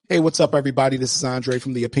Hey, what's up, everybody? This is Andre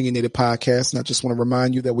from the Opinionated Podcast, and I just want to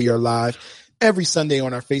remind you that we are live every Sunday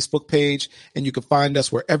on our Facebook page, and you can find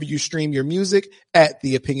us wherever you stream your music at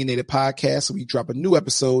the Opinionated Podcast. We drop a new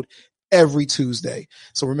episode every Tuesday.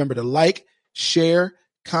 So remember to like, share,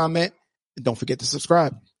 comment, and don't forget to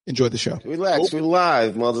subscribe. Enjoy the show. Relax, we're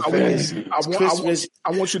live, motherfuckers.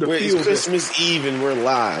 I want you to feel it's Christmas Eve and we're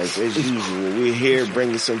live as usual. We're here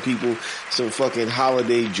bringing some people some fucking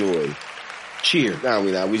holiday joy. Cheer. No,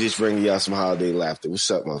 we're not. We just bringing y'all some holiday laughter.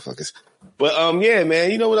 What's up, motherfuckers? But yeah,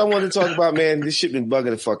 man. You know what I wanted to talk about, man? This shit been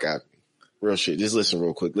bugging the fuck out. Real shit. Just listen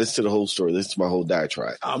real quick. Listen to the whole story. Listen to my whole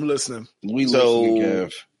diatribe. I'm listening. It was I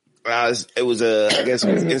guess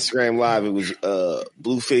it was Instagram Live. It was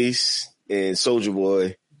Blueface and Soulja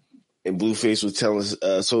Boy. And Blueface was telling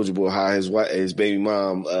Soulja Boy how his baby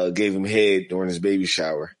mom gave him head during his baby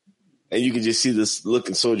shower. And you can just see this look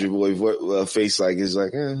in Soulja Boy's face like, it's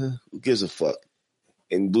like, who gives a fuck?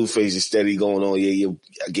 And Blueface is steady going on, I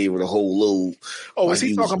gave her the whole load. Oh, is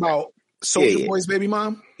he talking about Soulja Boy's baby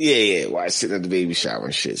mom? Yeah, while sitting at the baby shower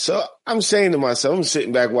and shit. So I'm saying to myself, I'm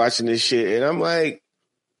sitting back watching this shit, and I'm like,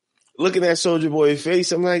 looking at Soulja Boy's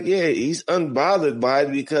face, I'm like, yeah, he's unbothered by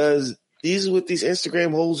it because these are what these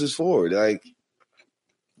Instagram hoes is for. Like,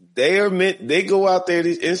 they go out there,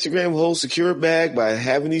 these Instagram hoes secure a bag by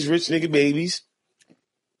having these rich nigga babies.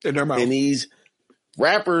 In their mouth. And these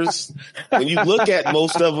rappers, when you look at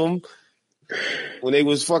most of them, when they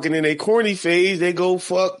was fucking in a corny phase, they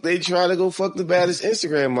try to go fuck the baddest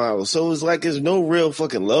Instagram model. So it's like there's no real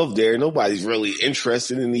fucking love there. Nobody's really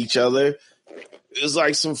interested in each other. It's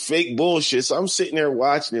like some fake bullshit. So I'm sitting there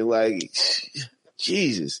watching it like,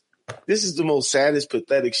 Jesus. This is the most saddest,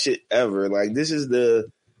 pathetic shit ever. Like, this is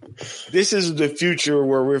the future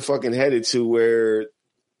where we're fucking headed to, where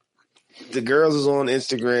the girls is on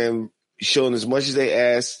Instagram showing as much as they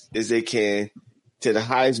ask as they can to the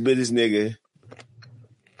highest biddest nigga,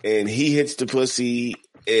 and he hits the pussy,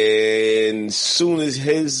 and soon as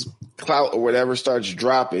his clout or whatever starts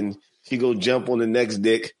dropping, he go jump on the next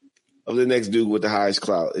dick of the next dude with the highest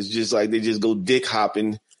clout. It's just like they just go dick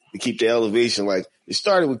hopping to keep the elevation. Like, it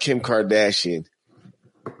started with Kim Kardashian,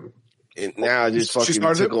 and now it just fucking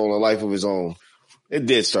took on a life of his own. It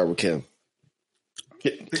did start with Kim. I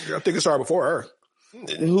think it started before her.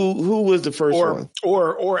 Who was the first one?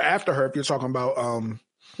 Or after her, if you're talking about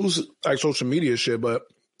who's like social media shit, but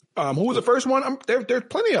who was the first one? There's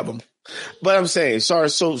plenty of them. But I'm saying, in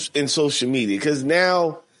social media, because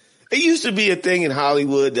now it used to be a thing in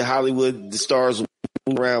Hollywood. The stars would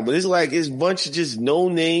move around, but it's like it's a bunch of just no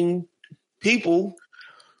name people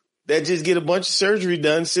that just get a bunch of surgery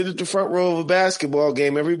done, sit at the front row of a basketball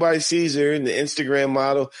game. Everybody sees her in the Instagram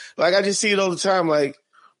model. Like, I just see it all the time. Like,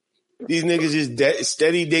 these niggas just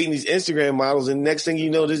steady dating these Instagram models, and next thing you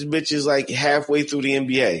know, this bitch is like halfway through the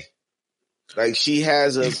NBA. Like, she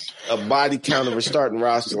has a body count of her starting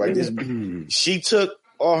roster. Like, this, she took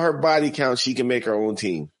all her body count. She can make her own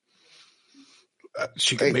team.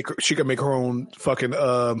 She can make her own fucking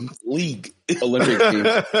league,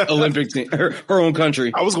 Olympic team, her own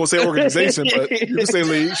country. I was gonna say organization, but you can say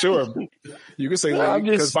league. Sure, you can say league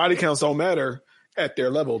because body counts don't matter at their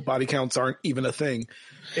level. Body counts aren't even a thing.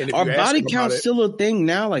 And are body counts still a thing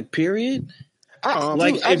now? Like, period.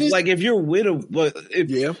 If you're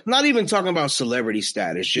with not even talking about celebrity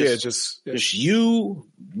status, just you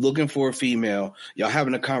looking for a female, y'all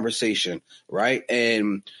having a conversation, right?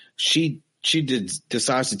 And she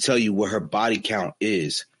decides to tell you what her body count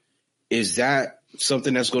is. Is that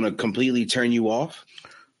something that's going to completely turn you off?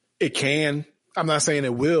 It can. I'm not saying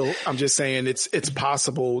it will. I'm just saying it's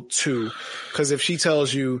possible too. Because if she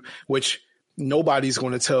tells you, which nobody's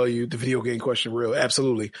going to tell you, the video game question real,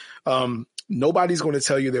 absolutely. Nobody's going to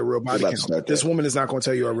tell you their real body count. This woman is not going to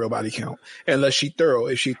tell you her real body count unless she's thorough.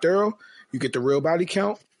 If she's thorough, you get the real body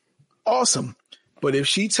count. Awesome. But if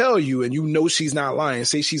she tell you and you know she's not lying,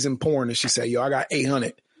 say she's in porn and she say, yo, I got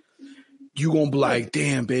 800, you going to be like,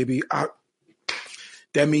 damn, baby,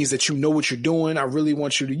 that means that you know what you're doing. I really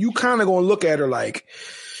want you to, you kind of going to look at her like,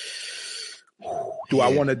 do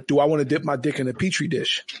I want to dip my dick in a petri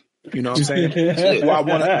dish? You know what I'm saying? Do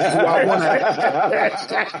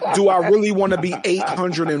I really want to be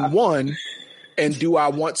 801? And do I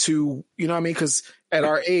want to, you know what I mean? Because at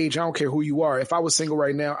our age, I don't care who you are. If I was single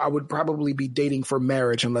right now, I would probably be dating for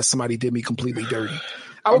marriage unless somebody did me completely dirty.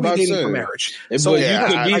 I would be dating for marriage. So you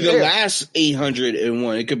could be the last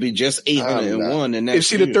 801. It could be just 801. And if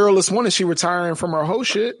she the thoroughest one and she retiring from her whole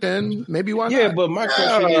shit, then maybe why not? Yeah, but my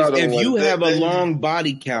question is, if you have a long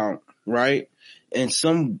body count, right? and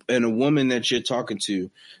a woman that you're talking to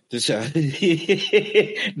decides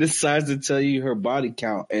to tell you her body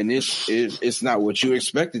count, and it's not what you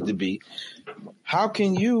expect it to be, how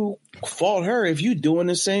can you fault her if you doing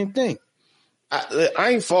the same thing? I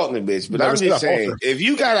ain't faulting the bitch, but I'm just saying, if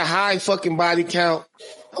you got a high fucking body count,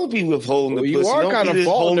 don't be withholding the pussy. You are kind of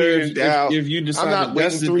faulting her if you decide I'm not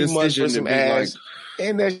waiting 3 months for some ass.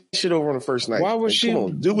 And that shit over on the first night. Why was she? Come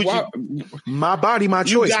on, do what you. My body, my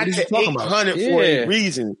choice. You got the 800 for a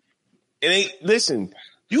reason. It ain't. Listen.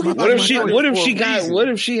 What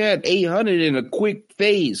if she had 800 in a quick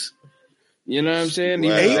phase? You know what I'm saying?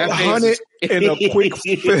 Wow. 800 in a quick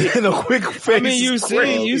phase. I mean, you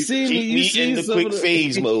see me in the quick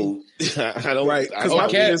phase mode. I don't. Right. Because my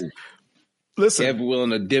thing is, listen, Kev willing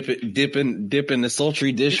to dip in the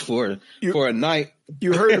sultry dish for a night.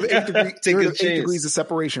 You heard of 8 degrees of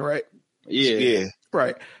separation, right? Yeah.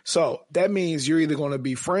 Right. So that means you're either going to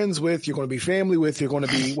be friends with, you're going to be family with, you're going to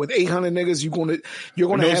be with 800 niggas. You're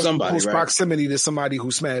going to have somebody, close proximity to somebody who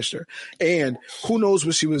smashed her, and who knows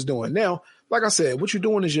what she was doing. Now, like I said, what you're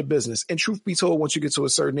doing is your business. And truth be told, once you get to a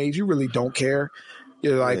certain age, you really don't care.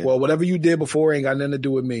 You're like, well, whatever you did before ain't got nothing to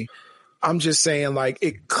do with me. I'm just saying, like,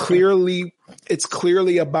 it's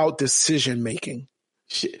clearly about decision making.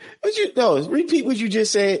 Shit. Repeat what you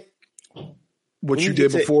just said. What you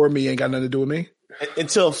did before me ain't got nothing to do with me.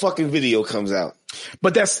 Until a fucking video comes out.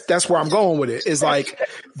 But that's where I'm going with it. It's like,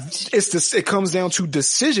 it comes down to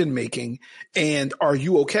decision making, and are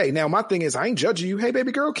you okay? Now, my thing is, I ain't judging you. Hey,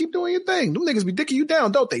 baby girl, keep doing your thing. Them niggas be dicking you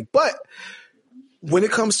down, don't they? But when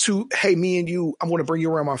it comes to, hey, me and you, I'm going to bring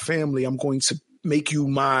you around my family. I'm going to make you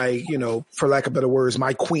my, for lack of better words,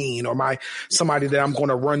 my queen, or somebody that I'm going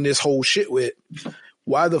to run this whole shit with.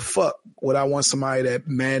 Why the fuck would I want somebody that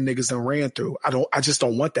mad niggas done ran through? I just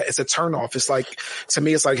don't want that. It's a turnoff. It's like, to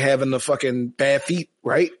me, it's like having the fucking bad feet,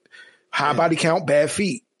 right? High body count, bad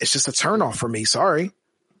feet. It's just a turnoff for me. Sorry.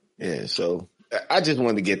 Yeah. So I just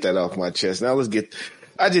wanted to get that off my chest. Now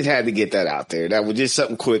I just had to get that out there. That was just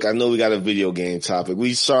something quick. I know we got a video game topic.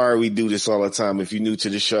 We do this all the time. If you're new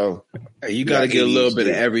to the show, hey, you got to get a little bit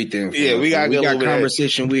of everything. Yeah, we got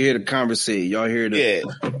conversation. We're here to conversate. Y'all here to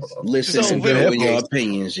listen and build your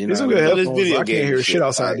opinions. You know, this video I can't hear shit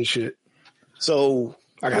outside this shit. So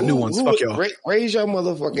I got new ones. Fuck y'all. Raise your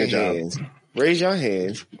motherfucking hands. Raise your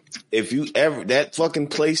hands if you ever that fucking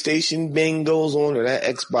PlayStation bing goes on or that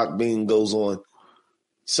Xbox bing goes on.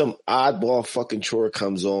 Some oddball fucking chore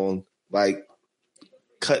comes on, like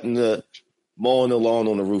mowing the lawn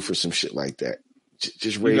on the roof or some shit like that.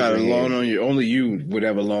 Just raise your hand. You got a lawn on you. Only you would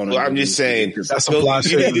have a lawn on well, I'm just saying. That's a fly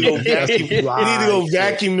shit. You need to go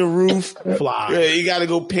vacuum the roof. Fly. Yeah, you got to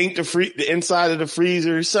go paint the inside of the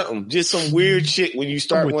freezer or something. Just some weird shit when you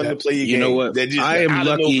start wanting to play your game. You know what? I am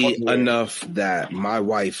lucky enough that my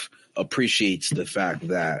wife appreciates the fact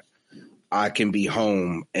that I can be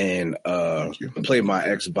home and play my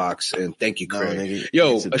Xbox. And thank you, Craig.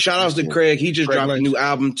 A shout out to Craig. He just dropped a new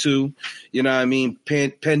album too. You know what I mean?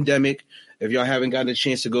 Pandemic. If y'all haven't gotten a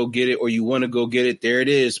chance to go get it or you want to go get it, there it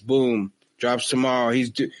is. Boom. Drops tomorrow.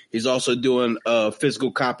 He's also doing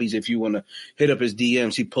physical copies. If you want to hit up his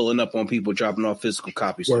DMs, he pulling up on people dropping off physical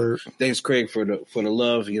copies. So thanks, Craig, for the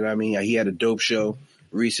love. You know what I mean? He had a dope show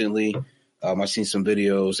recently. I seen some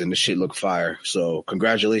videos and the shit look fire. So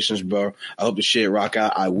congratulations, bro. I hope the shit rock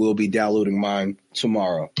out. I will be downloading mine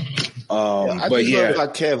tomorrow. But yeah,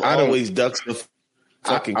 like Kev always ducks the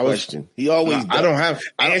fucking question. He always ducks.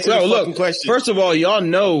 I don't look, question. First of all, y'all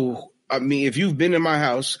know, I mean, if you've been in my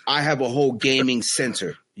house, I have a whole gaming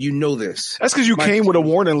center. You know this. That's because you came with a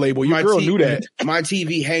warning label. Your girl knew that. My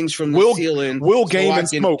TV hangs from the ceiling. We'll game and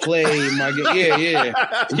smoke. Play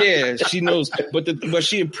yeah. She knows, but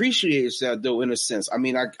she appreciates that though. In a sense, I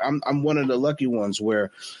mean, I'm one of the lucky ones where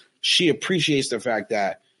she appreciates the fact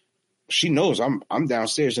that she knows I'm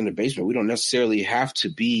downstairs in the basement. We don't necessarily have to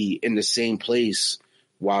be in the same place.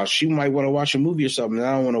 While she might want to watch a movie or something that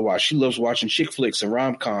I don't want to watch. She loves watching chick flicks and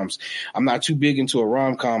rom-coms. I'm not too big into a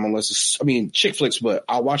rom-com chick flicks, but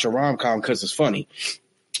I'll watch a rom-com because it's funny.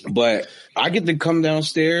 But I get to come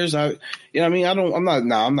downstairs. I'm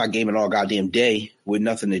not gaming all goddamn day with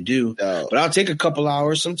nothing to do. But I'll take a couple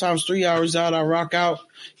hours, sometimes 3 hours out. I rock out.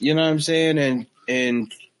 You know what I'm saying?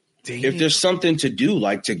 And if there's something to do,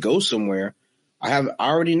 like to go somewhere, I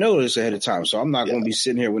already know this ahead of time. So I'm not going to be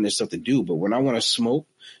sitting here when there's stuff to do. But when I want to smoke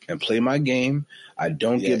and play my game, I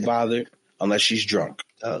don't get bothered unless she's drunk.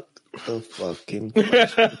 the fucking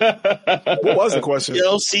What was the question?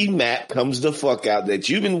 DLC map comes the fuck out that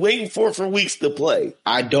you've been waiting for weeks to play.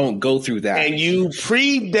 I don't go through that. And you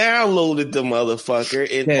pre-downloaded the motherfucker,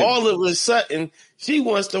 and all of a sudden she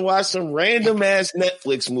wants to watch some random ass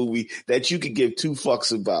Netflix movie that you could give two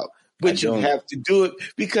fucks about. But you have to do it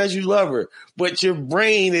because you love her. But your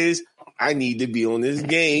brain is, I need to be on this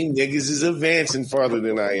game. Niggas is advancing farther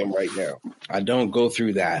than I am right now. I don't go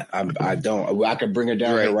through that. I don't. I can bring her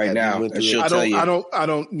down here right now, and she'll tell you. I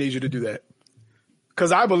don't need you to do that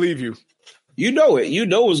because I believe you. You know it. You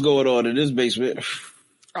know what's going on in this basement.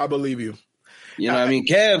 I believe you. You know what I mean?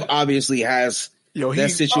 Kev obviously has that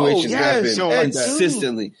situation happen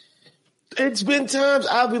consistently. It's been times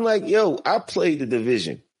I've been like, yo, I played The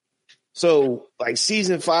Division. So, like,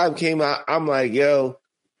 season 5 came out. I'm like, yo,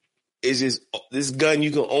 is this gun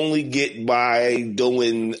you can only get by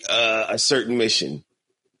doing a certain mission.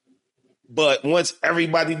 But once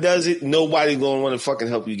everybody does it, nobody going to want to fucking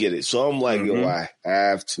help you get it. So I'm like, yo, I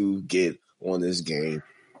have to get on this game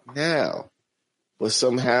now. But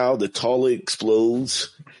somehow the toilet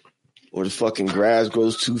explodes or the fucking grass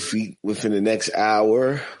grows 2 feet within the next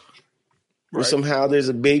hour. Or somehow there's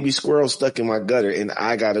a baby squirrel stuck in my gutter and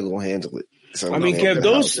I gotta go handle it. So I mean, Kev,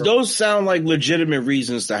 those sound like legitimate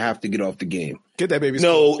reasons to have to get off the game. Get that baby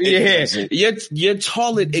squirrel. No, your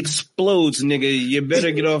toilet explodes, nigga. You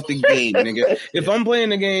better get off the game, nigga. If I'm playing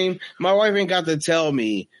the game, my wife ain't got to tell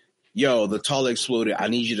me, yo, the toilet exploded. I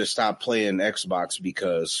need you to stop playing Xbox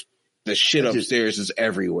because the shit upstairs is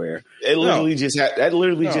everywhere. It literally just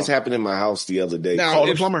happened in my house the other day. Now, call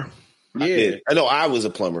the plumber. I know I was a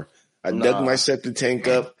plumber. I dug my septic tank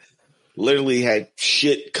up. Literally had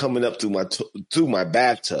shit coming up through my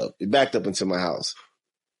bathtub. It backed up into my house.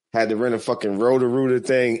 Had to rent a fucking Roto-Rooter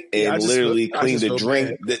thing and literally clean the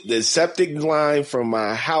drain, the septic line from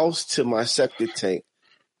my house to my septic tank.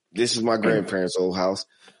 This is my grandparents' old house.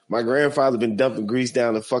 My grandfather been dumping grease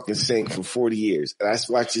down the fucking sink for 40 years. And I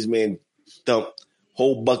watched this man dump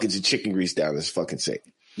whole buckets of chicken grease down this fucking sink.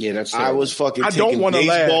 Yeah, that's. I was fucking. I don't want to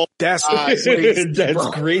laugh. That's crazy. That's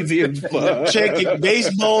crazy as fuck. Checking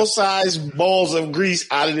baseball-sized balls of grease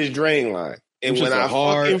out of this drain line, and when I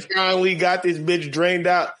fucking finally got this bitch drained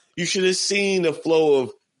out, you should have seen the flow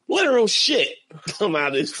of literal shit come out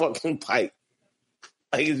of this fucking pipe.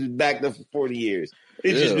 Like it's been backed up for 40 years.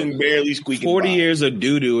 It's just been barely squeaking. 40 years of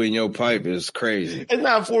doo-doo in your pipe is crazy. It's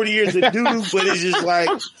not 40 years of doo-doo, but it's just like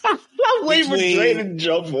I'm waiting for Dre to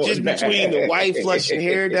jump on just that. Between the wife flushing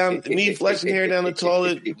hair down, me flushing hair down the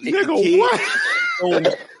toilet. Nigga,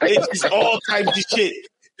 what? It's just all types of shit.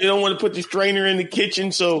 They don't want to put the strainer in the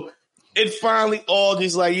kitchen, so it finally all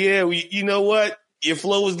just like, you know what? Your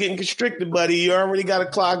flow is getting constricted, buddy. You already got a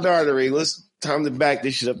clogged artery. Time to back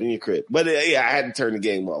this shit up in your crib. But I had to turn the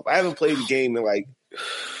game off. I haven't played the game in like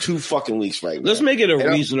 2 fucking weeks right now. Let's make it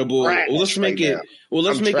reasonable. Let's make it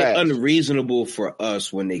unreasonable for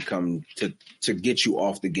us when they come to get you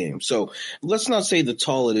off the game. So let's not say the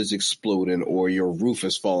toilet is exploding or your roof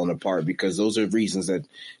is falling apart because those are reasons that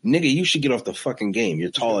nigga, you should get off the fucking game.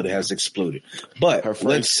 Your toilet has exploded. But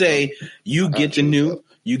let's say you get the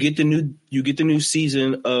new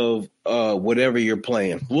season of whatever you're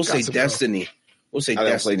playing. We'll say Destiny. We'll say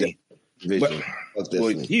Destiny.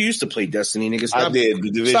 Well, you used to play Destiny, nigga. I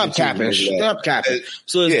did. Stop capping. Stop capping.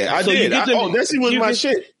 So I did. Destiny was my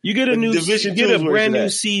shit. You get a brand new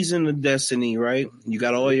season of Destiny, right? You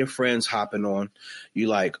got all your friends hopping on. You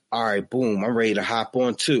like, all right, boom, I'm ready to hop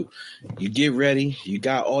on too. You get ready. You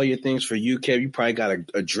got all your things for you, Kev. You probably got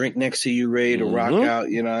a drink next to you, ready to rock out.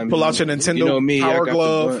 You know what I mean? Pull out your Nintendo Power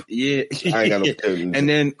Glove. Yeah. I ain't got no and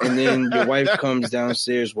then your wife comes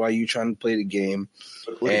downstairs while you trying to play the game.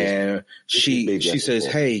 And she says,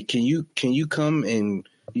 "Hey, can you come and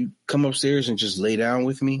you come upstairs and just lay down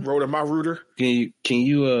with me? Rotor my router. Can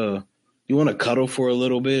you want to cuddle for a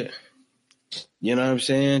little bit? You know what I'm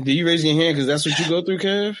saying? Did you raise your hand because that's what you go through,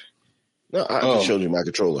 Kev? No, I just showed you my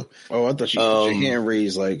controller. Oh, I thought you put your hand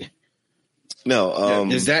raised. Like, no.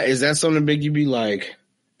 Is that something big? You be like,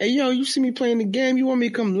 hey, yo, you see me playing the game? You want me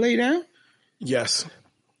to come lay down? Yes.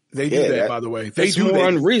 They do that, by the way. That's more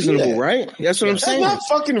unreasonable, right? That's what I'm saying. That's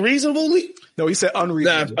not fucking reasonably. No, he said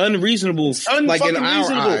unreasonable. Unreasonable. Like in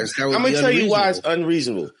our eyes. I'm going to tell you why it's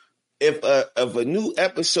unreasonable. If a new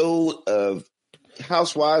episode of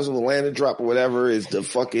Housewives of Atlanta drop or whatever is the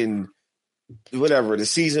fucking the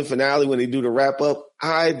season finale when they do the wrap up,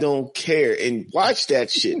 I don't care and watch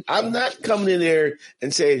that shit. I'm not coming in there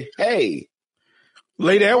and saying, hey,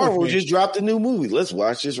 lay down with Marvel me. Just dropped a new movie. Let's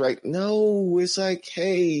watch this right. No, it's like,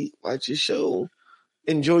 hey, watch your show.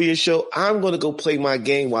 Enjoy your show. I'm going to go play my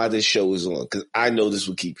game while this show is on because I know this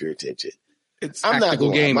will keep your attention. I'm not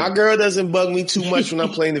gonna lie. My girl doesn't bug me too much when I'm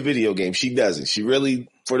playing the video game. She doesn't. She really,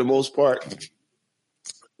 for the most part,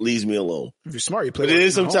 leaves me alone. If you're smart, you play. But it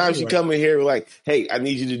is sometimes she come in here like, "Hey, I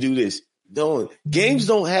need you to do this." Games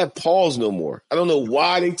don't have pause no more. I don't know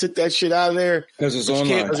why they took that shit out of there. Because it's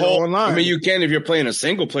online. I mean, you can if you're playing a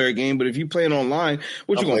single player game, but if you playing online,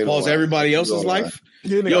 you gonna pause everybody else's life?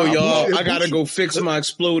 Yo, y'all, I gotta go fix my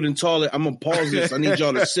exploding toilet. I'm gonna pause this. I need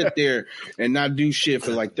y'all to sit there and not do shit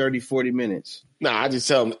for like 30, 40 minutes. Nah, I just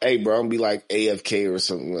tell them, hey, bro, I'm gonna be like AFK or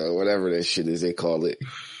something, whatever that shit is they call it.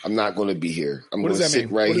 I'm not gonna be here. I'm gonna sit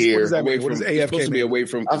right here. What does that mean? What does AFK supposed to be away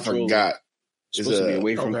from controller. I forgot. It's supposed to be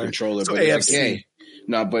away from controller, so but AFC. It's a K.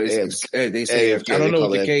 No, but they say AFK. I don't know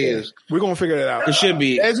what the K is. We're gonna figure that out. It should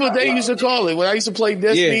be. That's what they used to call it when I used to play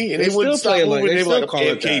Destiny, and they wouldn't stop moving. They were like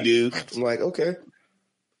AFK, dude. I'm like, okay.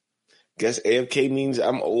 Guess AFK means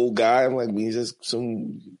I'm old guy. I'm like, means it's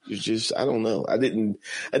just I don't know. I didn't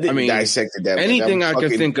dissect it that way. Anything I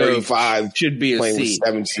could think of should be a C.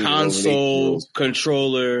 Console,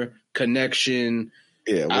 controller, connection.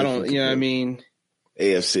 Yeah, I don't. You know what I mean?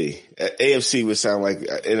 AFC would sound like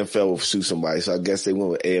NFL would sue somebody, so I guess they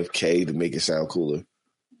went with AFK to make it sound cooler.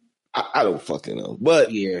 I don't fucking know,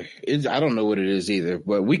 but yeah, I don't know what it is either.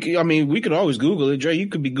 But we could always Google it. Dre, you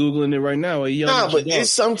could be Googling it right now. But it's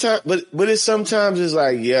sometimes, it's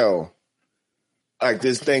like, yo, like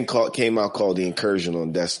this thing came out called the Incursion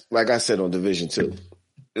on like I said on Division 2,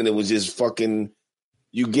 and it was just fucking.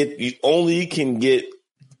 You only can get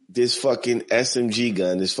this fucking SMG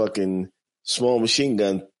gun, this fucking small machine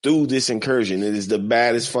gun through this Incursion. It is the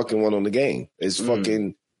baddest fucking one on the game. It's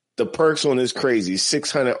fucking. The perks on is crazy.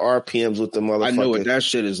 600 RPMs with the motherfucker. I know what that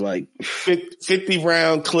shit is like. 50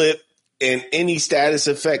 round clip and any status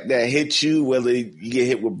effect that hits you, whether you get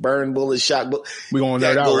hit with burn bullets, shot bullets. We're going to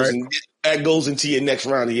nerd out, right? That goes into your next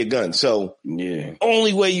round of your gun. So yeah,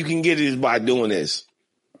 only way you can get it is by doing this.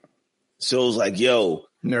 So it's like, yo,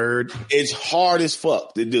 nerd. It's hard as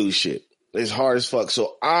fuck to do shit. It's hard as fuck.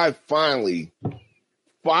 So I finally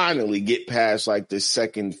get past like the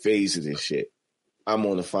second phase of this shit. I'm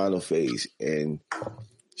on the final phase, and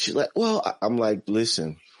she's like, well, I'm like,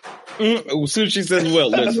 listen. As soon as she says,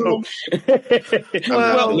 well, listen.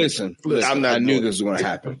 Listen. I knew this was going to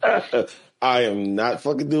happen. I am not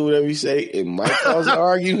fucking doing whatever you say. It might cause an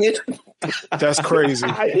argument. That's crazy.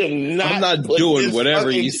 I'm not doing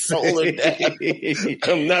whatever you say.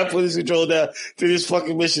 I'm not putting this control down till this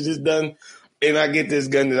fucking mission is done, and I get this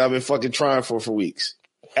gun that I've been fucking trying for weeks.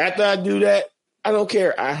 After I do that, I don't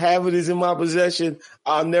care. I have it as in my possession.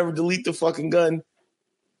 I'll never delete the fucking gun.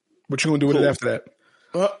 What you gonna do with it after that?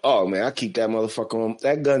 Oh man, I keep that motherfucker on.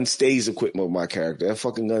 That gun stays equipped with my character. That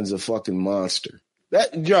fucking gun's a fucking monster.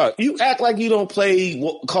 You act like you don't play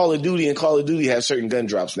Call of Duty, and Call of Duty has certain gun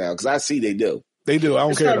drops now, because I see they do. They do. I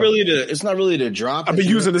don't care. It's not really the drop. I've been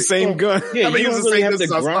using the same gun. Yeah, I've been using the same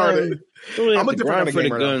since I started. I'm a different for the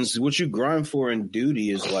guns. What you grind for in duty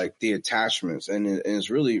is like the attachments, and it's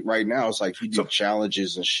really right now. It's like you do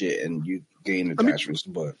challenges and shit, and you gain attachments.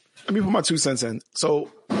 But let me put my 2 cents in. So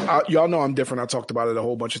y'all know I'm different. I talked about it a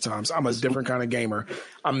whole bunch of times. I'm a different kind of gamer.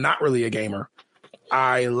 I'm not really a gamer.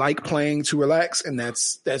 I like playing to relax, and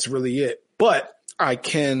that's really it. But I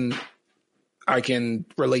can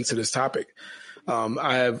relate to this topic.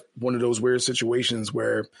 I have one of those weird situations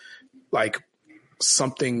where, like,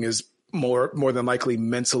 something is more than likely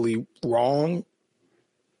mentally wrong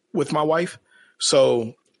with my wife.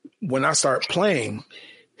 So when I start playing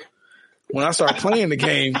the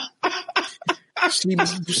game,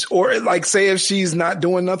 or like, say if she's not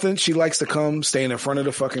doing nothing, she likes to come stand in front of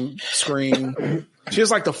the fucking screen. She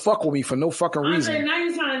just like to fuck with me for no fucking reason. Now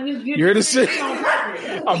you're trying to you hear this shit?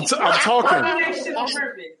 I'm talking.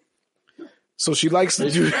 So she likes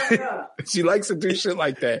to do shit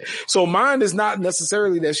like that. So mine is not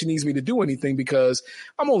necessarily that she needs me to do anything, because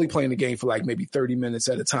I'm only playing the game for like maybe 30 minutes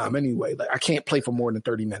at a time anyway. Like, I can't play for more than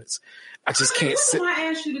 30 minutes. I just can't sit. What do I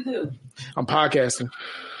ask you to do? I'm podcasting.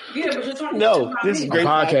 Yeah, but you're talking this is great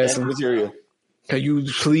podcasting material. Can you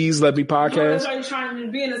please let me podcast? You're trying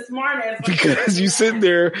to be a smart ass. Because you sit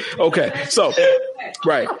there. Okay. So,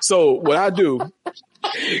 right. So what I do,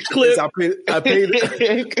 Clip. I play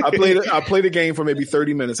the game for maybe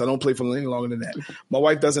 30 minutes. I don't play for any longer than that. My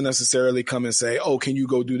wife doesn't necessarily come and say, oh, can you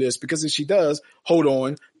go do this? Because if she does, hold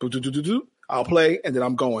on, I'll play, and then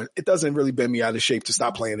I'm going. It doesn't really bend me out of shape to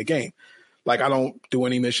stop playing the game. Like, I don't do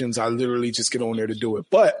any missions. I literally just get on there to do it.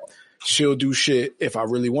 But she'll do shit if I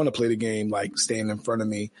really want to play the game, like stand in front of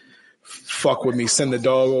me fuck with me, send the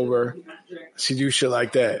dog over. She do shit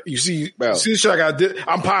like that. You see the shit I got.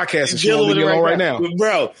 I'm podcasting. She won't leave me alone right now.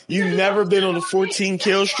 Bro, you never been on a 14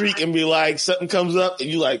 kill streak and be like, something comes up and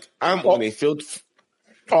you like, I'm on a field.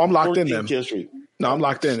 Oh, I'm locked in then. Kill streak. No, I'm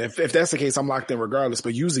locked in. If that's the case, I'm locked in regardless.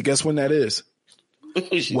 But usually, guess when that is?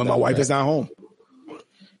 When my wife is not home.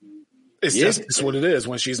 It's just what it is.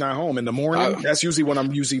 When she's not home in the morning, that's usually when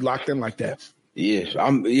I'm usually locked in like that. Yeah,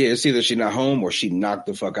 it's either she not home or she knocked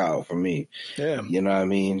the fuck out for me. Yeah, you know what I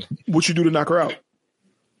mean. What you do to knock her out?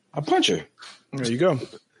 I punch her. There you go.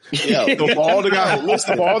 Yeah, so for all the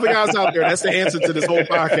guys out there, that's the answer to this whole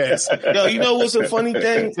podcast. Yo, you know what's a funny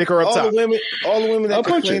thing? Take her up top. All the women that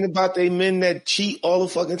complain about they men that cheat all the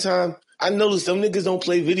fucking time. I noticed them niggas don't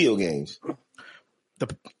play video games.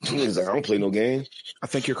 Niggas like, I don't play no games. I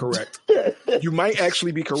think you're correct. You might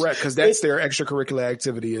actually be correct because that's their extracurricular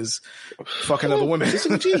activity is fucking other women. they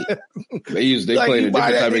like play a different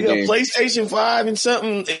type of game. PlayStation 5 and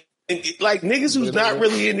something. And like niggas who's not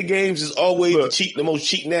really into games is always the most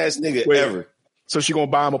cheating ass nigga ever. So she gonna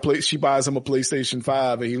buy him she buys him a PlayStation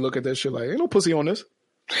 5 and he look at that shit like, ain't no pussy on this.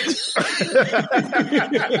 Where's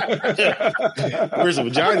the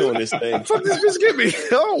vagina on this thing? Fuck this bitch, get me. I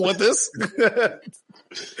don't want this.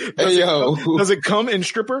 Does it come in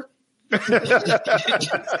stripper?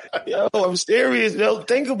 Yo, I'm serious. Yo,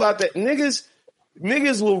 think about that.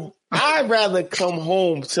 Niggas will. I'd rather come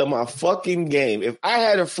home to my fucking game. If I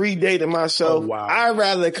had a free day to myself, I'd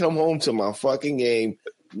rather come home to my fucking game.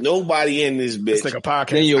 Nobody in this bitch. It's like a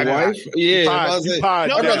podcast. Then your wife? Yeah. I'd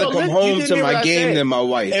rather come home to my game than my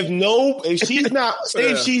wife. If she's not,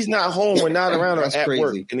 if she's not home or not around or at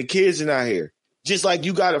work and the kids are not here. Just like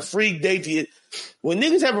you got a free day to when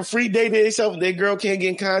niggas have a free day to themselves, their girl can't get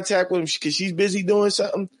in contact with them because she's busy doing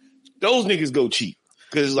something. Those niggas go cheat.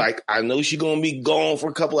 Cause like, I know she gonna be gone for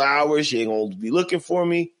a couple of hours. She ain't gonna be looking for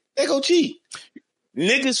me. They go cheat.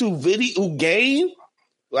 Niggas who game,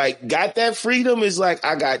 like got that freedom is like,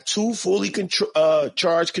 I got 2 fully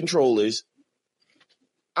charged controllers.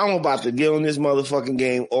 I'm about to get on this motherfucking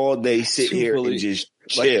game all day, sit here and just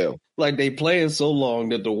chill. Like they playing so long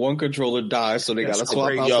that the one controller dies, so they gotta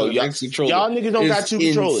swap out the next controller. Y'all niggas don't got 2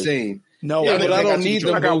 controllers. Insane. No, but I don't need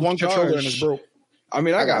them. I got one controller and it's broke. I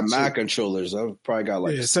mean, I got Mac controllers. I've probably got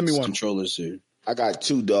like 6 controllers here. I got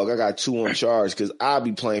 2, dog. I got 2 on charge because I'll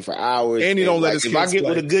be playing for hours. And you don't let us. If I get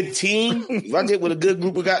with a good team, if I get with a good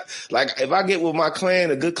group of guys, like if I get with my clan,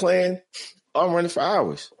 a good clan, I'm running for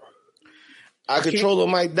hours. Our controller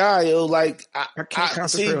might die, yo. Like I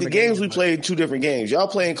see the games we play in 2 different games. Y'all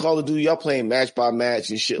playing Call of Duty, y'all playing match by match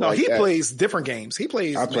and shit like that. No, he plays different games. He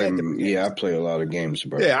plays. I play a lot of games,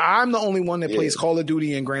 bro. Yeah, I'm the only one that plays Call of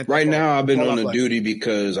Duty and Grand Theft Auto. Right now, I've been on the duty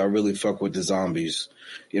because I really fuck with the zombies.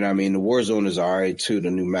 You know what I mean? The Warzone is alright too,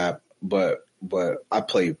 the new map, but I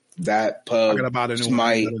play that pub,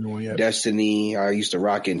 Smite, Destiny. I used to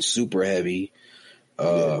rock in super heavy.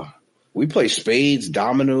 We play spades,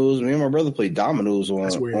 dominoes. Me and my brother play dominoes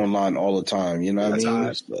online all the time. You know what I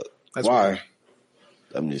mean? Why?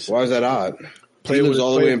 Why is that odd? He lives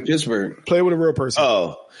all the way in Pittsburgh. Play with a real person.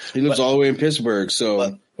 Oh, he lives all the way in Pittsburgh.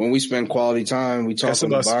 So when we spend quality time, we talk on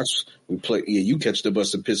the box. We play. Yeah, you catch the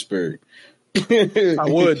bus to Pittsburgh. I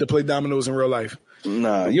would to play dominoes in real life.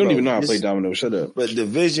 Nah, you don't even know how to play dominoes. Shut up. But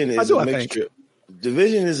Division is a mixture.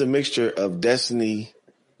 Division is a mixture of Destiny.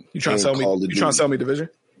 You trying to sell me? You trying to sell me Division?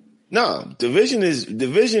 No, Division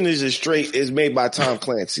is made by Tom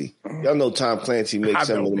Clancy. Y'all know Tom Clancy makes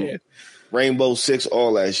some of them. Rainbow Six,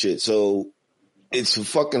 all that shit. So it's a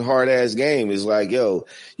fucking hard ass game. It's like, yo,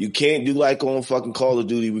 you can't do like on fucking Call of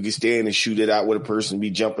Duty. We can stand and shoot it out with a person, be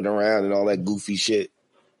jumping around and all that goofy shit.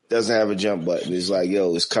 Doesn't have a jump button. It's like,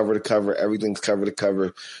 yo, it's cover to cover. Everything's cover to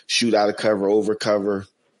cover. Shoot out of cover, over cover.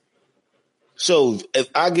 So if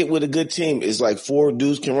I get with a good team, it's like 4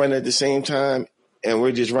 dudes can run at the same time. And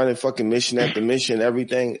we're just running fucking mission after mission,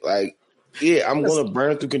 everything. Like, yeah, I'm going to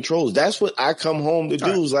burn through controls. That's what I come home to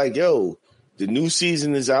do. Is like, yo, the new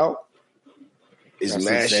season is out. It's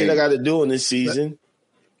mad shit I got to do in this season.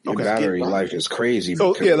 Your battery life is crazy.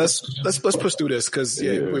 So yeah, let's push through this because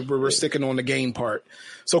we're sticking on the game part.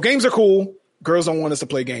 So games are cool. Girls don't want us to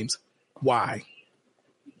play games. Why?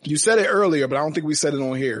 You said it earlier, but I don't think we said it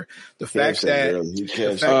on here. The fact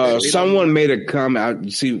that someone made a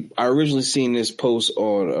comment. I originally seen this post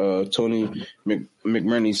on Tony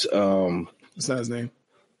McMurney's. It's not his name.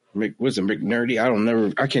 Was it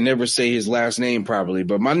McNerdy? I can never say his last name properly,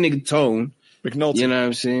 but my nigga Tone. McNulty. You know what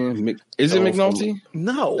I'm saying? Is it McNulty?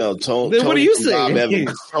 No, Tone. Then what do you say?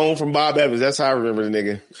 Tone from Bob Evans. That's how I remember the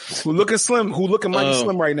nigga. Who looking slim? Who looking mighty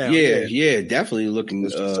slim right now? Yeah, definitely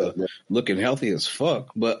looking healthy as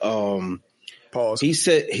fuck. But Pause. He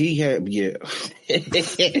said he had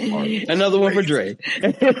another one for Dre.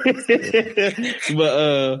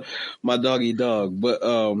 But my doggy dog. But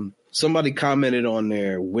somebody commented on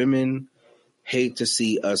there, women hate to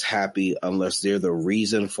see us happy unless they're the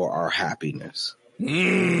reason for our happiness.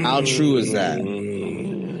 How true is that?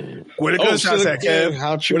 Where the gunshots at, Kev?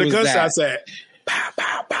 How true Where the is gunshots that? at? Pow,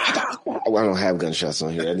 pow, pow. I don't have gunshots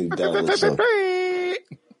on here. I need download some.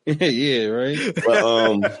 Yeah, right.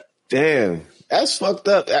 But damn, that's fucked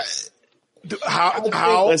up.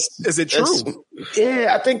 How is it true?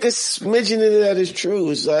 Yeah, I think a smidgen of that is true.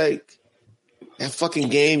 It's like that fucking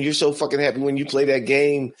game. You're so fucking happy when you play that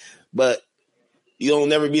game, but you don't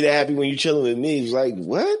never be that happy when you're chilling with me. It's like,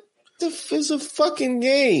 what? It's a fucking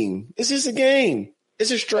game. It's just a game. It's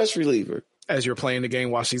a stress reliever. As you're playing the game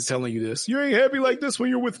while she's telling you this, you ain't happy like this when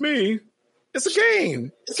you're with me. It's a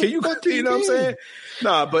game. Can you know what I'm saying?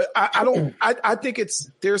 Nah, but I don't. I think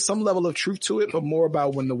there's some level of truth to it, but more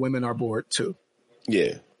about when the women are bored too.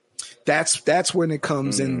 Yeah. That's when it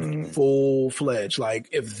comes in full fledged. Like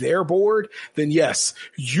if they're bored, then yes,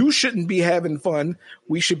 you shouldn't be having fun.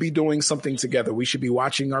 We should be doing something together. We should be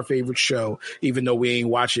watching our favorite show, even though we ain't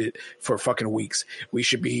watch it for fucking weeks. We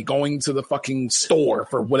should be going to the fucking store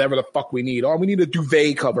for whatever the fuck we need. Oh, we need a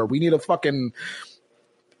duvet cover. We need a fucking,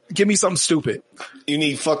 give me something stupid. You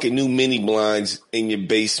need fucking new mini blinds in your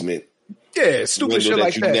basement. Yeah, stupid shit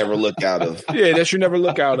like that. You never look out of. Yeah, that you never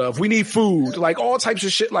look out of. We need food, like all types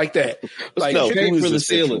of shit like that. Like no, paint for the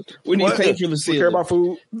ceiling. We need paint for the ceiling. We care about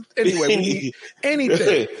food. Anyway, we need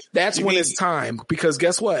anything. That's when it's time. Because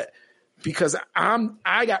guess what? Because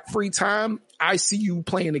I got free time. I see you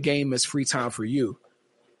playing the game as free time for you.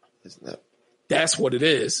 That's what it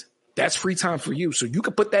is. That's free time for you. So you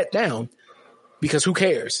can put that down because who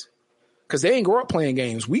cares? Because they ain't grow up playing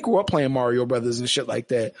games. We grew up playing Mario Brothers and shit like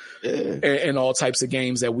that. Yeah. And all types of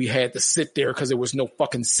games that we had to sit there because there was no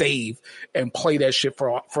fucking save and play that shit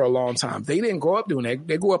for a long time. They didn't grow up doing that.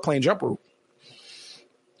 They grew up playing Jump Rope.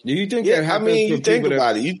 Do you think that happens? I mean, you think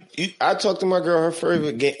about it. I talked to my girl, her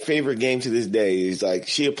favorite game to this day is like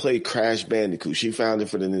she had played Crash Bandicoot. She found it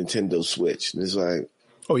for the Nintendo Switch. And it's like,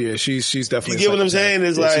 oh yeah, she's definitely. You get what I'm saying?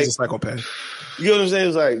 It's like she's a psychopath. You know what I'm saying?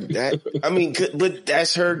 It's like that. I mean, but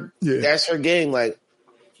that's her. Yeah. That's her game. Like,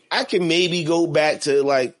 I can maybe go back to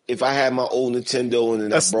like if I had my old Nintendo and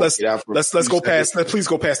then I broke it out. Let's go past. Please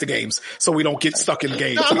go past the games so we don't get stuck in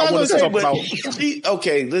games. No, I'm not gonna say, but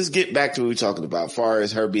okay, let's get back to what we're talking about. As far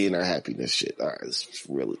as her being our happiness shit. All right, let's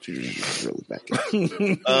really back.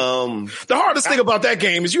 The hardest thing about that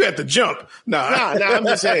game is you have to jump. Nah, I'm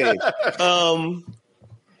just saying.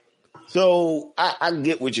 So I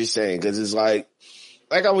get what you're saying because it's like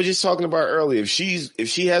I was just talking about earlier. If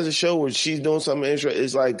she has a show where she's doing something interesting,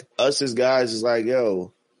 it's like us as guys is like,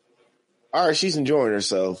 yo, all right, she's enjoying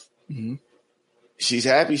herself. Mm-hmm. She's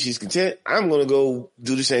happy. She's content. I'm going to go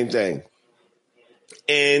do the same thing.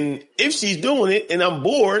 And if she's doing it and I'm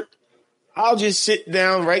bored, I'll just sit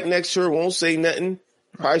down right next to her, won't say nothing,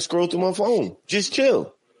 probably scroll through my phone, just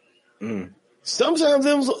chill. Sometimes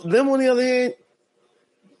them on the other hand,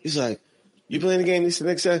 he's like, you playing the game this the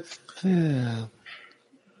next time?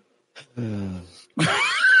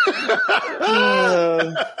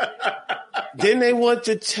 Then they want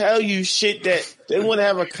to tell you shit that they want to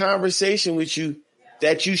have a conversation with you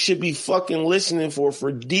that you should be fucking listening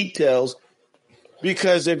for details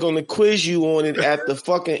because they're going to quiz you on it at the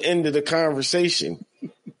fucking end of the conversation.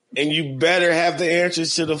 And you better have the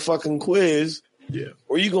answers to the fucking quiz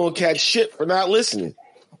or you're going to catch shit for not listening.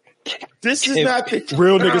 This is not the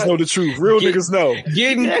real niggas know the truth. Niggas know.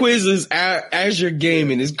 Getting quizzes as you're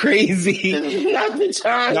gaming is crazy. This is not the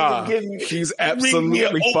time to give me. He's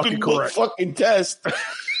absolutely fucking correct. Fucking test.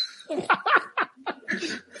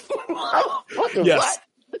 Yes.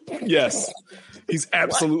 Yes. He's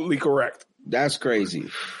absolutely correct. That's crazy.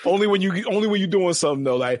 Only when you doing something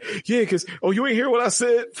though, like, yeah, cause, you ain't hear what I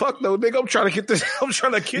said? Fuck no, nigga, I'm trying to get this. I'm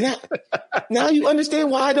trying to get now you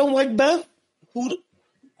understand why I don't like Beth?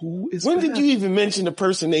 Who is when Beth? Did you even mention a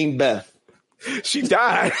person named Beth? She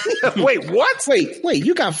died. Wait, what? Wait,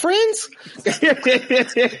 you got friends? You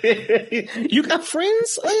got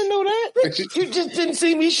friends? I didn't know that. You just didn't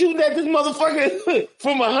see me shooting at this motherfucker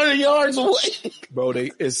from 100 yards away. Bro,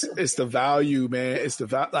 it's the value, man. It's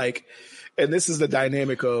the like, and this is the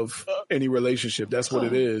dynamic of any relationship. That's what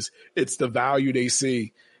it is. It's the value they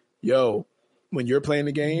see. Yo, when you're playing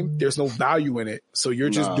the game, there's no value in it. So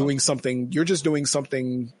you're just doing something. You're just doing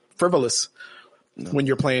something frivolous. When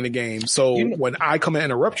you're playing the game. So when I come and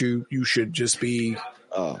interrupt you, you should just be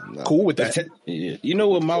cool with that. Yeah. You know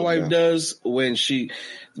what my wife does when she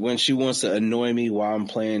wants to annoy me while I'm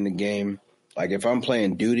playing the game? Like if I'm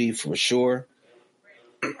playing duty for sure,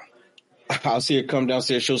 I'll see her come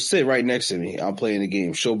downstairs. She'll sit right next to me. I'm playing the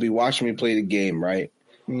game. She'll be watching me play the game, right?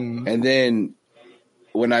 And then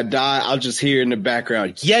when I die, I'll just hear in the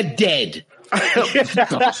background, "You're dead."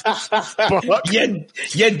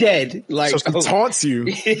 you're dead. Like, so she taunts you.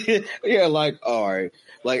 Yeah, like, all right.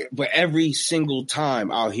 Like, but every single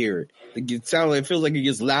time I'll hear it. It feels like it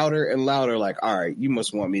gets louder and louder. Like, all right, you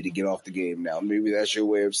must want me to get off the game now. Maybe that's your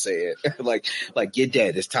way of saying it. like you're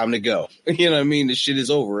dead. It's time to go. You know what I mean? The shit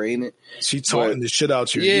is over, ain't it? She taunting the shit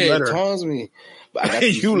out you. Yeah, you it taunts me. But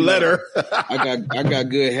you let her. I got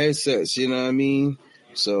good headsets. You know what I mean?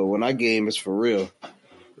 So when I game, it's for real.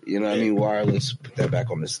 You know what I mean? Wireless. Put that back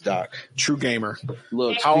on the stock. True gamer.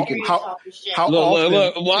 Look, how often?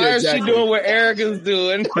 Look. Why is she doing what Erica's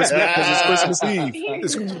doing? Because it's Christmas Eve.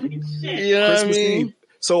 It's you know Christmas what I mean? Eve.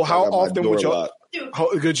 So how often would y'all?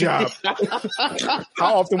 Good job.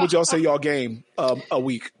 How often would y'all say y'all game a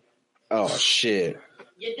week? Oh shit!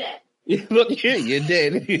 You're dead. Look, you're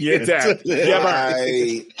dead. You're dead.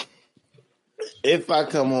 If I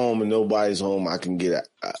come home and nobody's home, I can get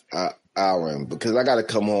an hour in because I got to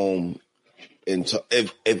come home. And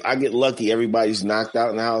if I get lucky, everybody's knocked out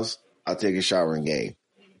in the house, I'll take a shower and game.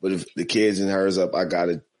 But if the kids and hers up, I got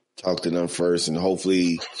to talk to them first and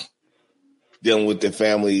hopefully dealing with the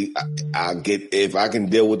family. If I can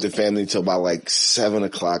deal with the family until about like 7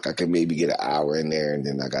 o'clock, I can maybe get an hour in there and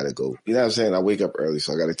then I got to go. You know what I'm saying? I wake up early,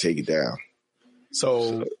 so I got to take it down.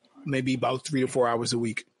 So maybe about 3 to 4 hours a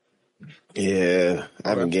week. Yeah. I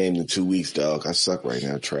haven't gamed in 2 weeks, dog. I suck right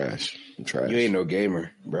now. I'm trash. You ain't no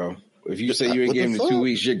gamer, bro. If you say you ain't gamed in 2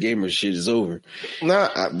 weeks, your gamer shit is over.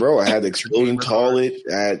 Nah, bro, I had the exploding toilet.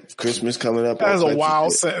 I had Christmas coming up. That's a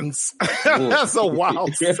wild sentence. That's a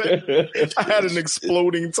wild sentence. I had an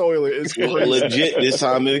exploding toilet. It's crazy. Legit, this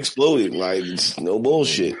time it exploded. Like, it's no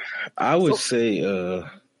bullshit. I would say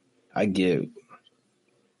I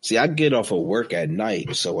get off of work at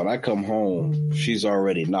night. So when I come home, she's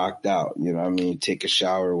already knocked out. You know what I mean? Take a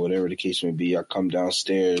shower, whatever the case may be. I come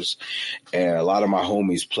downstairs and a lot of my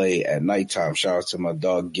homies play at nighttime. Shout out to my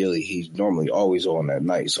dog, Gilly. He's normally always on at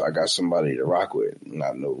night. So I got somebody to rock with,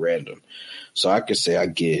 not no random. So I could say I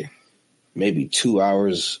get maybe 2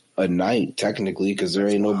 hours a night, technically, because there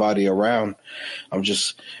ain't nobody around.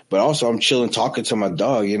 But also I'm chilling, talking to my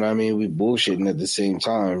dog. You know what I mean? We bullshitting at the same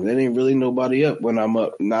time. There ain't really nobody up when I'm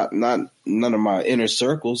up. Not none of my inner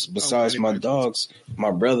circles besides my dogs.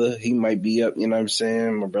 My brother, he might be up. You know what I'm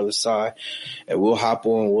saying? My brother Sai, and we'll hop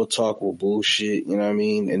on, we'll talk, we'll bullshit. You know what I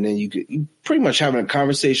mean? And then you pretty much having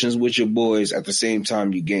conversations with your boys at the same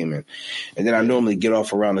time you gaming. And then I normally get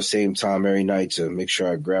off around the same time every night to make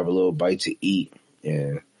sure I grab a little bite to eat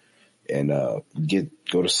and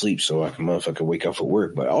go to sleep so I can motherfucker wake up for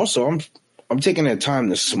work. But also I'm taking that time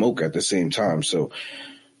to smoke at the same time. So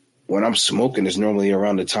when I'm smoking, it's normally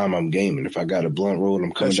around the time I'm gaming. If I got a blunt roll and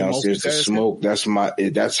I'm coming downstairs to smoke,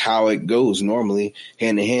 that's how it goes normally,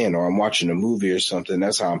 hand in hand, or I'm watching a movie or something.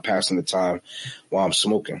 That's how I'm passing the time while I'm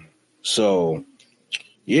smoking. So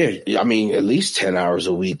yeah, I mean, at least 10 hours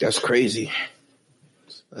a week. That's crazy.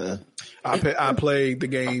 I played the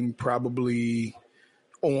game probably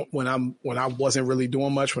when I wasn't really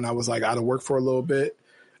doing much, when I was like out of work for a little bit.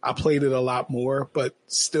 I played it a lot more, but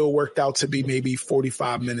still worked out to be maybe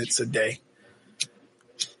 45 minutes a day.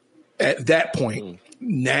 At that point,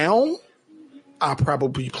 now I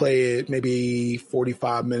probably play it maybe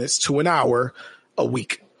 45 minutes to an hour a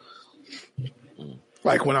week.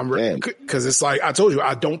 Like when I'm, because it's like, I told you,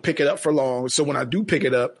 I don't pick it up for long. So when I do pick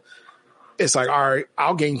it up, it's like, all right,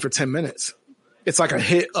 I'll game for 10 minutes. It's like a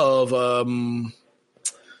hit of,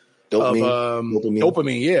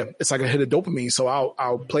 dopamine. Yeah. It's like a hit of dopamine. So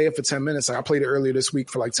I'll play it for 10 minutes. Like I played it earlier this week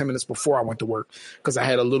for like 10 minutes before I went to work because I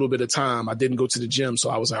had a little bit of time. I didn't go to the gym. So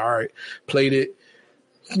I was like, all right, played it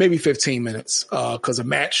maybe 15 minutes because a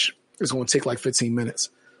match is going to take like 15 minutes.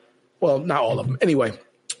 Well, not all of them. Anyway,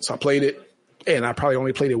 so I played it and I probably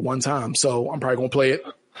only played it one time. So I'm probably going to play it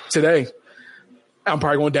today. I'm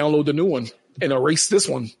probably going to download the new one and erase this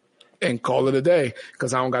one and call it a day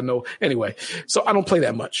because I don't got no. Anyway, so I don't play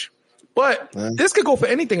that much. But this could go for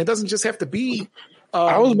anything. It doesn't just have to be.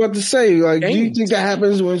 I was about to say, like, do you think that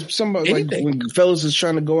happens when somebody, like, when fellas is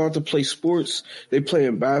trying to go out to play sports, they play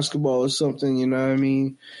in basketball or something? You know what I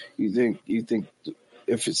mean? You think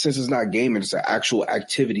since it's not gaming, it's an actual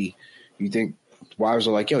activity. You think wives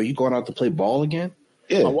are like, yo, you going out to play ball again?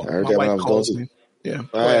 Yeah, I heard that when I was going to. Yeah,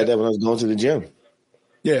 I had that when I was going to the gym.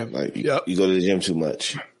 Yeah, like you go to the gym too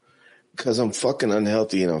much because I'm fucking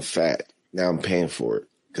unhealthy and I'm fat. Now I'm paying for it.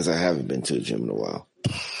 Because I haven't been to the gym in a while.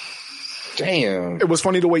 Damn. It was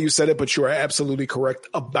funny the way you said it, but you are absolutely correct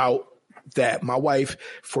about that. My wife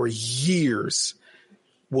for years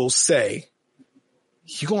will say,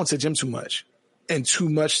 you're going to the gym too much. And too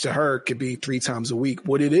much to her could be 3 times a week.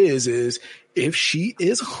 What it is if she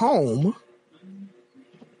is home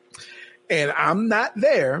and I'm not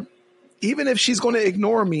there, even if she's going to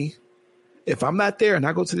ignore me, if I'm not there and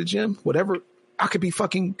I go to the gym, whatever, I could be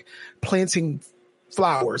fucking planting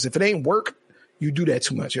flowers. If it ain't work, you do that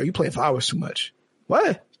too much. Yo, you plant flowers too much.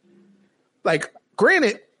 What? Like,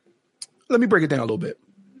 granted, let me break it down a little bit.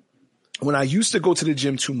 When I used to go to the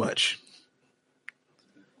gym too much,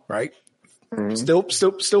 right?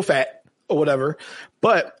 Still fat or whatever,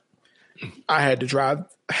 but I had to drive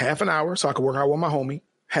half an hour so I could work out with my homie,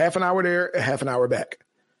 half an hour there and half an hour back.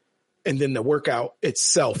 And then the workout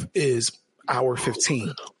itself is hour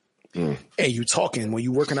 15. And you talking, when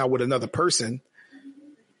you working out with another person,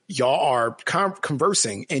 y'all are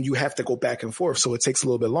conversing and you have to go back and forth. So it takes a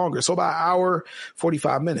little bit longer. So about an hour,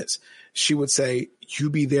 45 minutes, she would say, you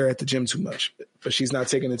be there at the gym too much, but she's not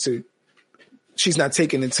taking into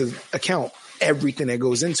account everything that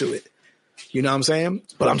goes into it. You know what I'm saying?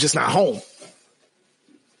 But I'm just not home.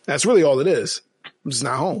 That's really all it is. I'm just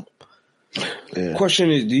not home. Yeah.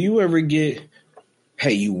 Question is, do you ever get,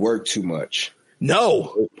 hey, you work too much?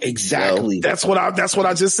 No. Exactly. No. That's what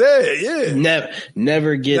I just said. Yeah.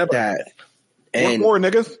 Never get that. And work more,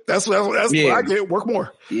 nigga. That's what I get. Work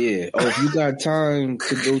more. Yeah. Oh, if you got time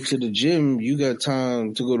to go to the gym, you got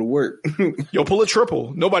time to go to work. Yo, pull a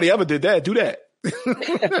triple. Nobody ever did that. Do that.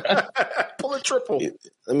 Pull a triple.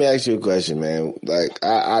 Let me ask you a question, man. Like,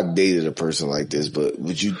 I dated a person like this, but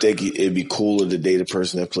would you think it'd be cooler to date a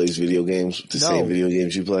person that plays video games, the same video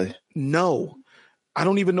games you play? No. I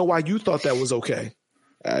don't even know why you thought that was okay.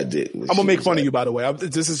 I didn't. I'm gonna make fun of you, by the way.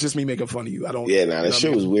 This is just me making fun of you. I don't. Yeah, that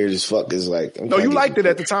shit was weird as fuck. It's like, no, you liked it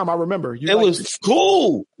at the time. I remember. It was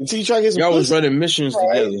cool until you try to get some. Y'all was running missions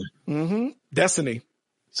together. Mm-hmm. Destiny.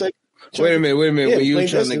 It's like, wait a minute. Yeah, when you were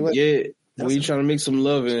trying to get. When you trying to make some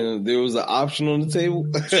love and there was an option on the table?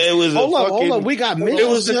 It was hold up. We got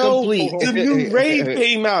missions to complete. The new raid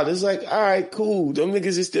came out. It's like, all right, cool. Them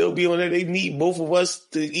niggas will still be on there. They need both of us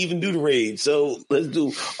to even do the raid. So let's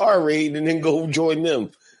do our raid and then go join them.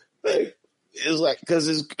 Like, it was like, because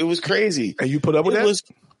it was crazy. And you put up with that?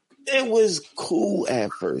 It was cool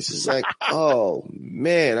at first. It's like, oh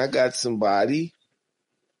man, I got somebody.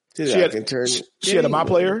 She had a my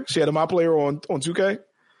player. She had a my player on 2K.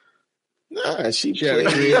 Nah, she had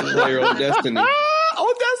a player on Destiny.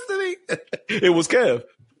 On Destiny. It was Kev.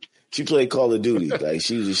 She played Call of Duty. Like,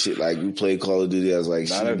 she was just shit. Like, we played Call of Duty. I was like,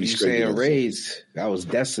 not if you saying raids. That was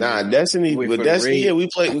Destiny. Nah, Destiny. But Destiny, yeah, we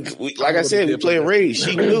played. We like I said, we played raids.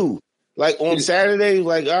 She knew. Like, on Saturday,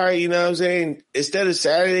 like, all right, you know what I'm saying? Instead of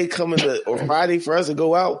Saturday coming or Friday for us to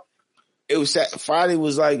go out, it was Friday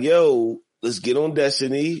was like, yo, let's get on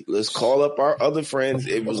Destiny. Let's call up our other friends.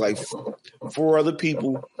 It was like 4 other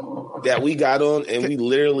people that we got on, and we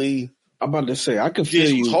literally. I'm about to say, I could feel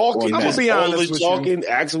you talking. I'm gonna be honest with talking,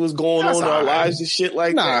 asking what's going on in our lives and shit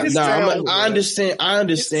like that. I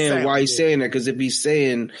understand why he's saying that, because if he's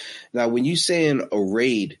saying, now when you saying a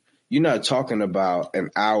raid, you're not talking about an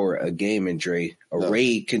hour a game, and Dre.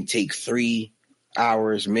 Raid can take 3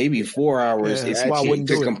 hours, maybe 4 hours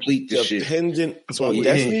to complete the shit. Dependent on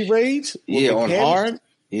Destiny raids? Yeah, on hard?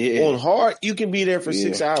 Yeah. On hard, you can be there for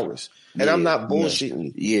 6 hours. And I'm not bullshitting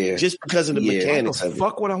you. Yeah. Just because of the mechanics of it.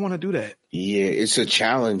 Fuck would I want to do that? Yeah, it's a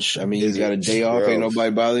challenge. I mean, you got a day off, ain't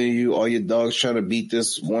nobody bothering you. All your dogs trying to beat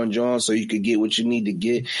this one John so you could get what you need to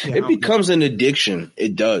get. Yeah, it becomes an addiction.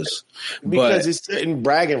 It does. Because it's certain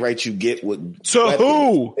bragging rights you get with. To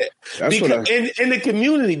who? Because, in the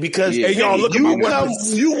community, because hey, y'all, look at my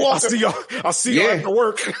weapons. You walk. I'll see y'all after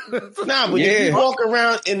work. Nah, but if you walk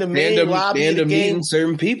around in the main lobby of the game, meeting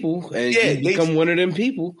certain people and you become one of them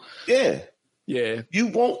people. Yeah. You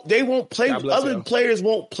won't, they won't play. Other players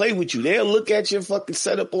won't play with you. They'll look at your fucking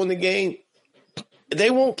setup on the game. They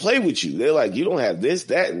won't play with you. They're like, you don't have this,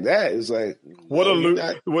 that, and that. It's like, what a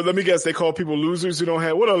loser. Well, let me guess. They call people losers who don't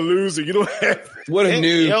have, what a loser. You don't have. What a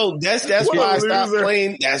noob. Yo, that's why I stopped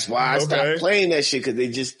playing. That's why I stopped playing that shit, because they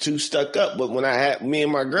just too stuck up. But when I had me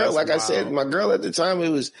and my girl, I said, my girl at the time, it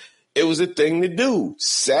was a thing to do.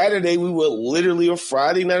 Saturday, we were literally on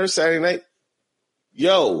Friday night or Saturday night.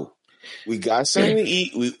 Yo, we got something to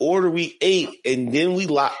eat. We ate, and then we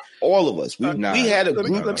locked all of us. We had a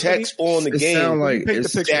group text on the game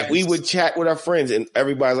that we would chat with our friends, and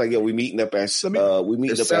everybody's like, "Yo, we meeting up at 5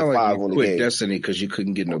 on the game." Destiny because you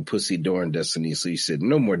couldn't get no pussy during Destiny, so you said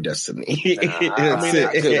no more Destiny. Them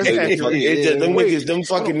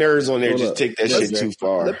fucking nerds on there just take that shit too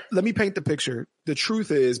far. Let me paint the picture. The truth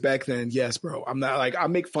is, back then, yes, bro. I'm not like, I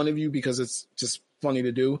make fun of you because it's just funny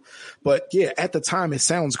to do, but yeah, at the time it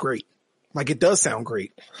sounds great. Like, it does sound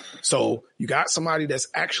great. So you got somebody that's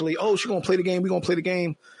actually, oh, she's going to play the game. We're going to play the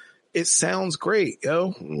game. It sounds great,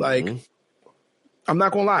 yo. Like, I'm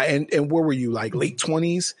not going to lie. And where were you? Like late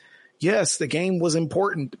 20s? Yes, the game was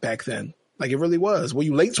important back then. Like, it really was. Were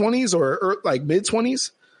you late 20s or like mid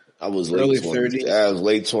 20s? I was early 30s. I was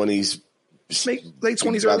late 20s. Late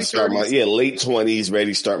 20s, early 30s. Late 20s,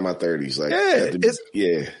 ready to start my 30s. Like,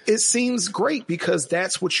 it seems great because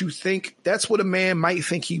that's what you think. That's what a man might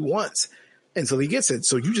think he wants until he gets it.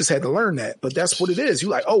 So you just had to learn that. But that's what it is. You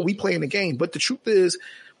like, oh, we playing the game. But the truth is,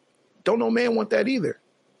 don't no man want that either.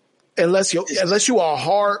 Unless you are a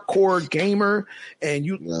hardcore gamer and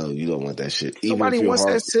you don't want that shit. Nobody wants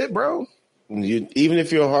that shit, bro. Even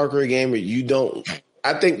if you're a hardcore gamer, you don't.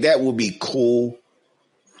 I think that would be cool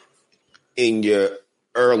in your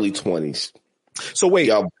early 20s. So wait,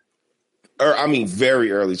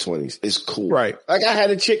 very early 20s. It's cool, right? Like I had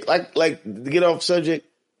a chick, like to get off subject.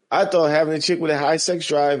 I thought having a chick with a high sex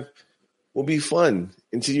drive would be fun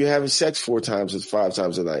until you're having sex 4 times or 5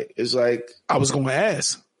 times a night. It's like I was going to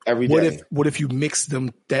ask every day. What if you mix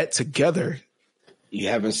that together? You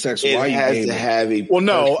having sex while you has to have a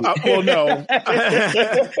no. It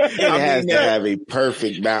has to have a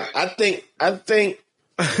perfect balance. I think,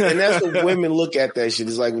 and that's what women look at that shit.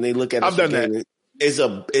 It's like when they look at. I've done that. It's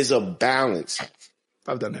a balance.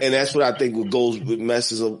 I've done that, and that's what I think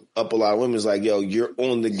messes up a lot of women. Is like, yo, you're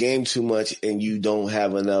on the game too much, and you don't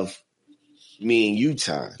have enough me and you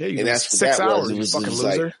time. Yeah, and that's what 6 that hours. was. You fucking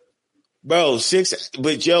loser. Like, bro, 6.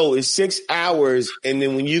 But Joe, it's 6 hours, and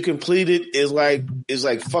then when you complete it, it's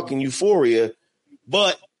like fucking euphoria.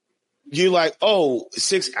 But you're like, oh,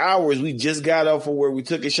 6 hours. We just got off of where we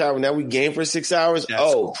took a shower. Now we game for 6 hours.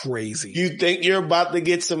 That's crazy. You think you're about to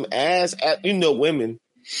get some ass at, women.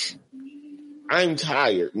 I'm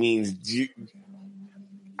tired means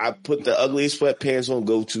I put the ugliest sweatpants on,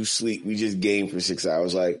 go to sleep. We just game for 6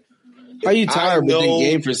 hours. Like, how you tired but then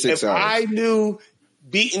game for 6 hours? I knew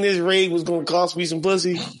beating this raid was going to cost me some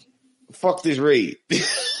pussy, fuck this raid.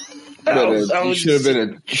 You should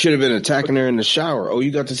have been attacking her in the shower. Oh,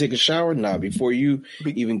 you got to take a shower? Nah, before you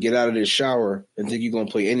even get out of this shower and think you're gonna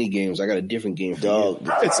play any games, I got a different game for you.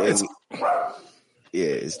 Yeah,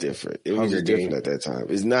 it's different. It was just different at that time.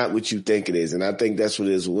 It's not what you think it is, and I think that's what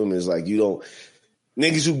it is with women. It's like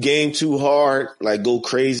niggas who game too hard, like go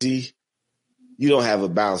crazy. You don't have a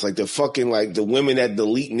balance. Like the women that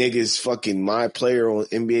delete niggas fucking my player on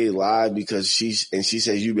NBA Live because she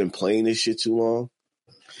says you've been playing this shit too long.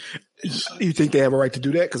 You think they have a right to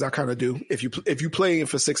do that? Because I kind of do. If you playing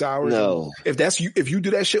for 6 hours, no. If you do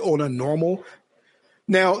that shit on a normal,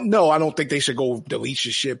 now no, I don't think they should go delete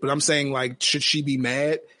your shit. But I'm saying, like, should she be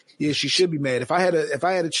mad? Yeah, she should be mad. If I had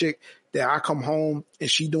a chick that I come home and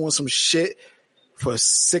she doing some shit for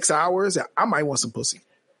 6 hours, I might want some pussy.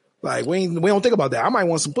 Like we don't think about that. I might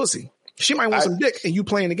want some pussy. She might want some dick, and you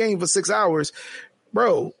playing the game for 6 hours,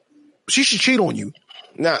 bro. She should cheat on you.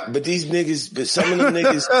 Nah, but some of them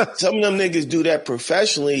niggas do that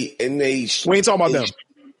professionally, and they. We ain't talking about them.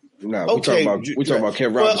 No, we talking about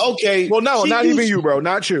Kev Robinson. Well, okay. Well, no, not even you, bro.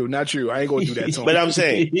 Not you. I ain't gonna do that to him. But I'm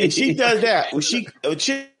saying, if she does that, a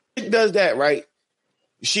chick does that, right?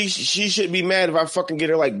 She should be mad if I fucking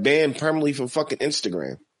get her like banned permanently from fucking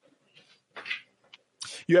Instagram.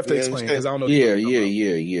 You have to explain because I don't know.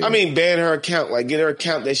 Yeah. I mean, ban her account, like get her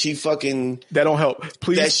account that she fucking that don't help.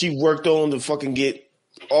 Please, that she worked on to fucking get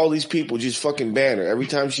all these people. Just fucking ban her every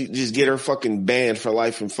time she just get her fucking banned for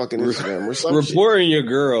life from fucking Instagram or something. Reporting your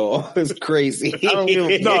girl is crazy. I don't give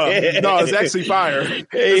a no, it's actually fire.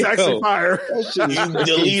 It's actually fire.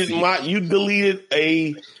 You deleted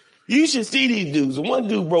a. You should see these dudes. One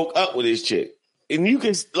dude broke up with his chick, and you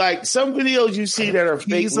can like some videos you see that are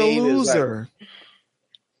fake. He's a loser.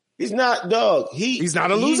 He's not, dog. He's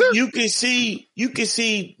not a loser. You can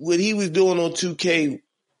see what he was doing on 2K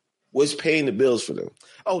was paying the bills for them.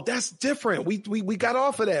 Oh, that's different. We got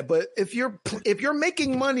off of that. But if you're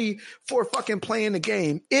making money for fucking playing the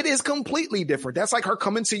game, it is completely different. That's like her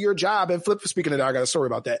coming to your job and speaking of that, I got a story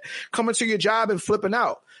about that. Coming to your job and flipping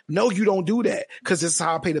out. No, you don't do that because this is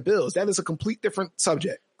how I pay the bills. That is a complete different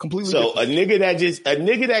subject. Completely so different. a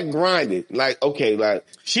nigga that grinded, like, okay, like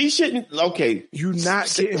she shouldn't, okay. You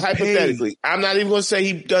not getting hypothetically, paid. I'm not even going to say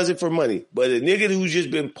he does it for money, but a nigga who's just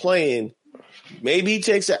been playing, maybe he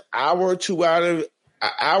takes an hour or two out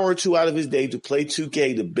of his day to play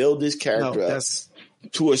 2K to build this character up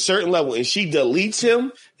to a certain level, and she deletes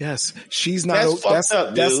him. Yes, she's not.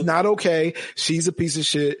 That's not okay. She's a piece of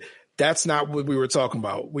shit. That's not what we were talking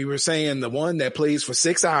about. We were saying the one that plays for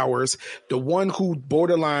 6 hours, the one who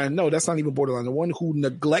that's not even borderline. The one who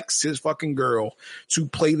neglects his fucking girl to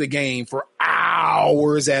play the game for hours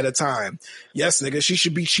hours at a time. Yes, nigga, she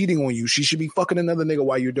should be cheating on you. She should be fucking another nigga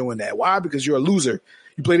while you're doing that. Why? Because you're a loser.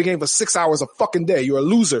 You play the game for 6 hours a fucking day. You're a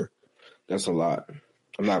loser. That's a lot.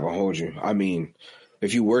 I'm not gonna hold you. I mean,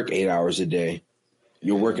 if you work 8 hours a day,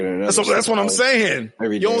 you're working another. That's what I'm saying.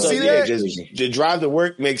 You don't see that? The drive to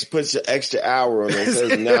work puts an extra hour on it.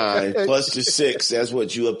 Says 9 plus the 6. That's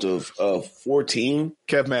what you up to 14.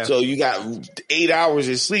 Kev math. So you got 8 hours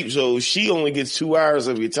of sleep. So she only gets 2 hours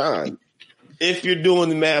of your time. If you're doing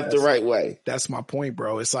the math the right way. That's my point,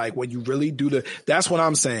 bro. It's like when you really do that's what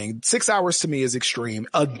I'm saying. 6 hours to me is extreme.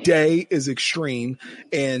 A day is extreme.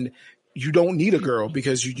 And you don't need a girl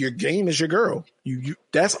because your game is your girl.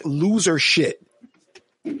 That's loser shit.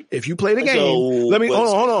 If you play the game, hold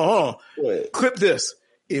on. Clip this.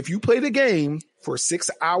 If you play the game for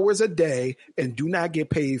 6 hours a day and do not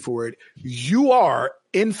get paid for it, you are,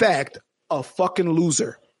 in fact, a fucking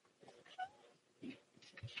loser.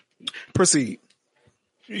 Proceed.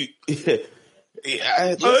 There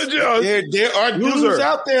are dudes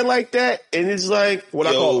out there like that, and it's like,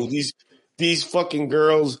 I call these fucking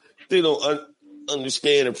girls, they don't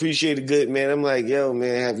understand, appreciate a good man. I'm like, yo,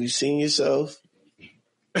 man, have you seen yourself?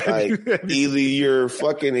 Like, either you're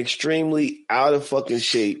fucking extremely out of fucking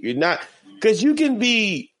shape. You're not, because you can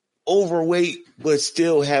be overweight but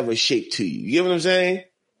still have a shape to you. You get what I'm saying?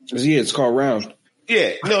 Yeah, it's called round.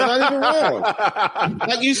 Yeah, no, not even round.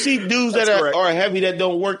 Like you see dudes that are heavy that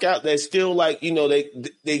don't work out that still like, you know,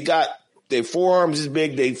 they got their forearms is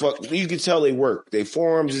big. You can tell they work. Their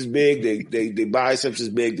forearms is big. They biceps is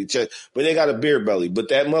big. They chest, but they got a beer belly. But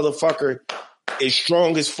that motherfucker is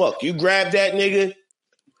strong as fuck. You grab that nigga.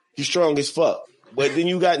 You're strong as fuck. But then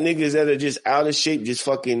you got niggas that are just out of shape, just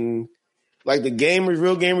fucking like the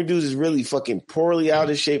real gamer dudes is really fucking poorly out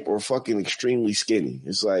of shape or fucking extremely skinny.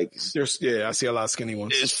 It's like, I see a lot of skinny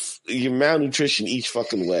ones. You're malnutrition each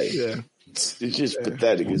fucking way. Yeah. It's just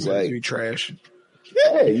pathetic. It's like, you trash.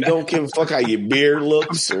 Yeah, you don't give a fuck how your beard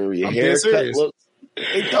looks or your haircut looks.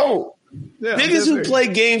 They don't. Yeah, niggas who play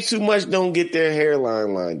games too much don't get their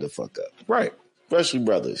hairline lined the fuck up. Right. Especially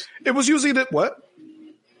brothers. It was usually what?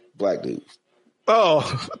 Black dudes. Oh,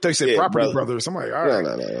 I thought you said property brothers. I'm like, all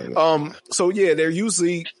right. No. So yeah, they're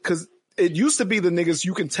usually, because it used to be the niggas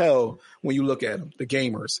you can tell when you look at them, the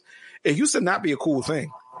gamers. It used to not be a cool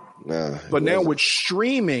thing. Nah. But now with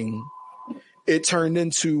streaming, it turned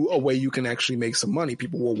into a way you can actually make some money.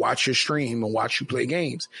 People will watch your stream and watch you play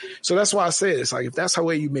games. So that's why I said it's like, if that's how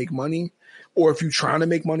way you make money, or if you're trying to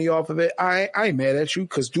make money off of it, I ain't mad at you,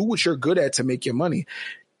 because do what you're good at to make your money.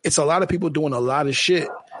 It's a lot of people doing a lot of shit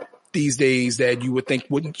these days that you would think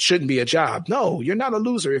shouldn't be a job. No, you're not a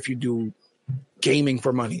loser if you do gaming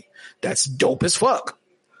for money. That's dope as fuck.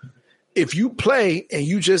 If you play and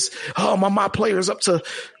you just, my player's up to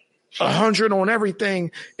 100 on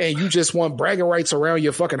everything, and you just want bragging rights around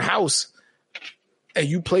your fucking house, and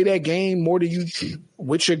you play that game more than you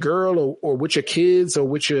with your girl or with your kids or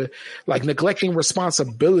with your, like, neglecting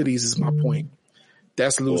responsibilities is my point.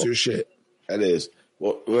 That's loser shit. That is.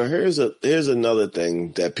 Well, here's another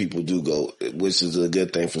thing that people do go, which is a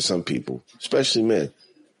good thing for some people, especially men.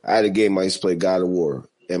 I had a game I used to play, God of War,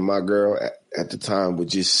 and my girl at the time would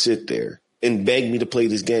just sit there and beg me to play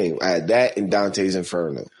this game. I had that and Dante's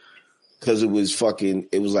Inferno, because it was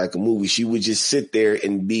like a movie. She would just sit there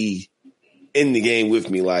and be in the game with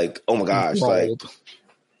me, like, oh my gosh, like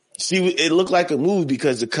it looked like a movie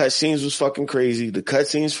because the cutscenes was fucking crazy. The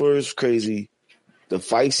cutscenes for it was crazy. The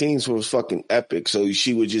fight scenes was fucking epic. So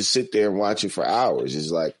she would just sit there and watch it for hours. It's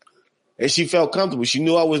like, and she felt comfortable. She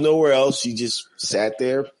knew I was nowhere else. She just sat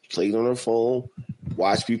there, played on her phone,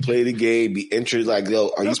 watched me play the game, be interested. Like, yo,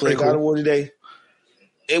 are you playing God of War today?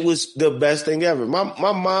 It was the best thing ever. My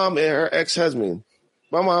mom and her ex-husband,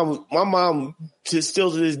 my mom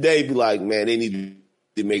still to this day be like, man, they need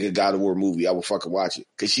to make a God of War movie. I will fucking watch it.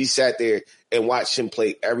 Cause she sat there and watched him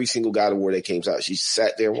play every single God of War that came out. She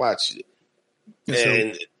sat there and watched it.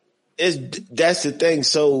 And that's the thing.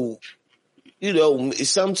 So, you know,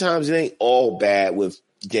 sometimes it ain't all bad with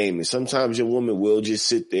gaming. Sometimes your woman will just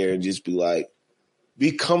sit there and just be like,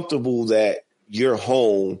 be comfortable that you're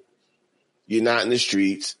home. You're not in the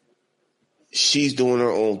streets. She's doing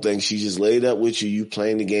her own thing. She just laid up with you. You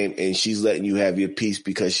playing the game, and she's letting you have your peace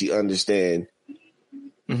because she understands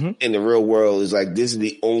in the real world is like, this is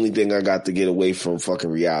the only thing I got to get away from fucking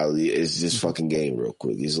reality is this fucking game real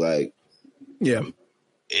quick. It's like, yeah,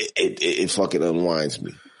 it fucking unwinds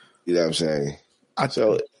me. You know what I'm saying? I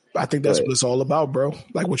think that's what it's all about, bro.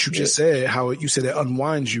 Like what you just said, how you said it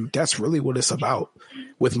unwinds you. That's really what it's about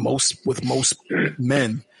with most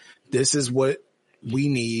men. This is what we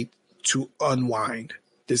need to unwind.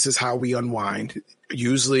 This is how we unwind.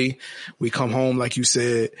 Usually we come home, like you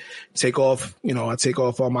said, take off, I take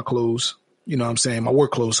off all my clothes, my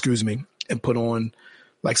work clothes, excuse me, and put on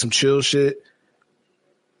like some chill shit,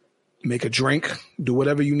 make a drink, do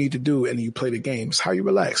whatever you need to do, and you play the games. How you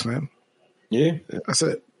relax, man. Yeah. That's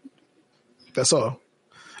it. That's all.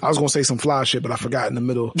 I was going to say some fly shit, but I forgot in the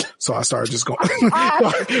middle. So I started just going.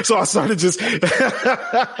 So I started just.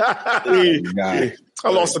 I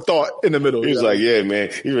lost the thought in the middle. He was like, yeah, man.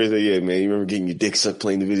 He was like, yeah, man. You remember getting your dick sucked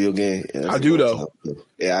playing the video game? I do, though.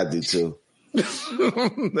 Yeah, I do, too.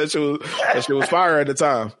 that shit was fire at the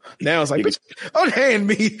time. Now it's like, bitch, unhand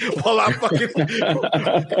me while I fucking.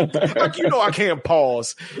 Like, I can't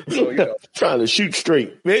pause. So, trying to shoot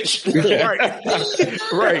straight, bitch.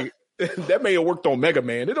 Right. That may have worked on Mega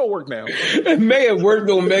Man. It don't work now. It may have worked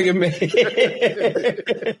on Mega Man.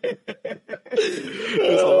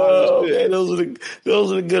 Oh, man, those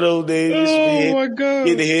are the good old days. Oh my god!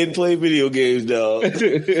 Get ahead and play video games, dog.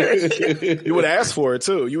 You would ask for it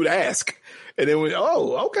too. You would ask, and then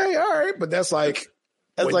okay, all right. But that's like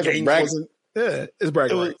a brag. Yeah, it's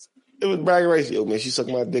bragging rights. It was bragging rights. Yo, man, she sucked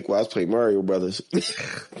my dick while I was playing Mario Brothers.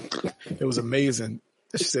 It was amazing.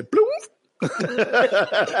 She said, "Bloom." When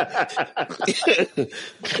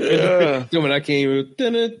I can't even.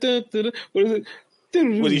 What is it?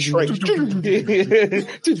 What he shrank. It's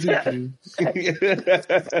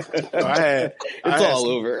all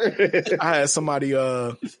over. I had somebody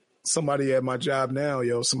at my job now,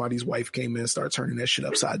 somebody's wife came in and started turning that shit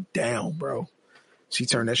upside down, bro. She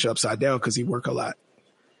turned that shit upside down because he work a lot.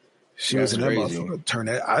 She was in that motherfucker. Turn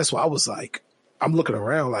that. That's why I was like, I'm looking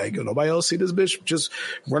around like, nobody else see this bitch just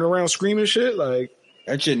run around screaming shit? Like,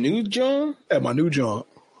 at your new job? At my new job.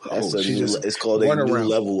 It's called a new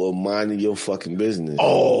level of minding your fucking business.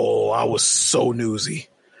 Oh, I was so newsy.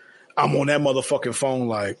 I'm on that motherfucking phone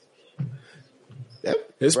like,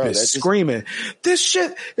 this bitch screaming. This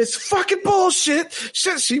shit is fucking bullshit.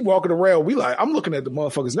 Shit, she walking around. I'm looking at the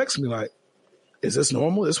motherfuckers next to me like, is this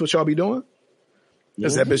normal? This what y'all be doing?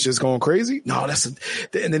 Is that bitch just going crazy? No, and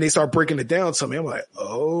then they start breaking it down to me. I'm like,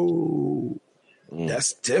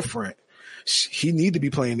 that's different. He need to be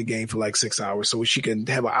playing the game for like 6 hours so she can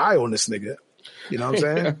have an eye on this nigga. You know what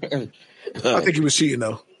I'm saying? I think he was cheating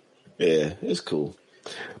though. Yeah, it's cool.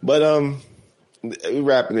 But we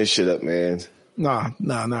wrapping this shit up, man. Nah,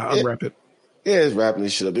 unwrap it. Yeah, it's wrapping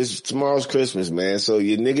this shit up. Tomorrow's Christmas, man. So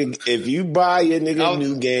your nigga, if you buy your nigga a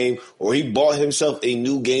new game, or he bought himself a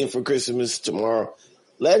new game for Christmas tomorrow,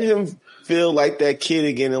 let him feel like that kid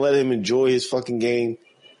again and let him enjoy his fucking game.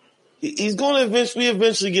 He's going to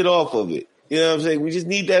eventually get off of it. You know what I'm saying? We just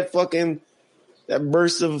need that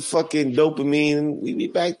burst of fucking dopamine, and we be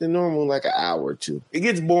back to normal in like an hour or two. It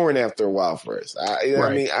gets boring after a while for us. What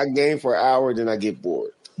I mean? I game for an hour, then I get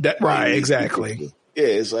bored. Right, exactly. Yeah,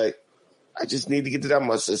 it's like, I just need to get it out of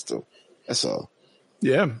my system. That's all.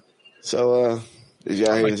 Yeah. So, did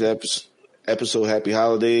y'all hear this episode? Happy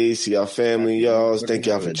holidays to y'all family, y'all. Thank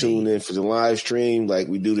y'all for tuning in for the live stream. Like,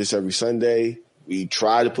 we do this every Sunday. We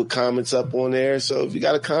try to put comments up on there. So if you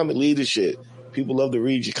got a comment, leave the shit. People love to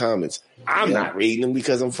read your comments. I'm not reading them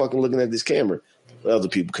because I'm fucking looking at this camera. But other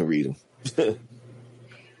people can read them.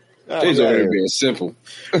 These are here being simple.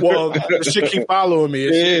 Well, the shit keep following me.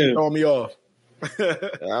 It's throwing me off.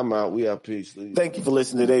 I'm out. We out. Peace. Thank you for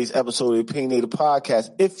listening to today's episode of the Opinionated Podcast.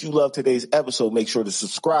 If you love today's episode, make sure to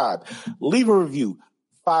subscribe. Leave a review.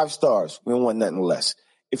 5 stars. We don't want nothing less.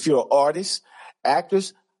 If you're an artist,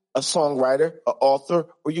 actress, a songwriter, an author,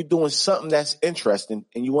 or you're doing something that's interesting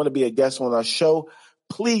and you want to be a guest on our show,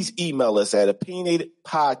 please email us at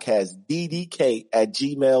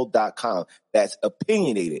opinionatedpodcastddk@gmail.com. That's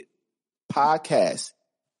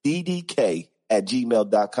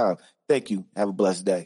opinionatedpodcastddk@gmail.com. Thank you. Have a blessed day.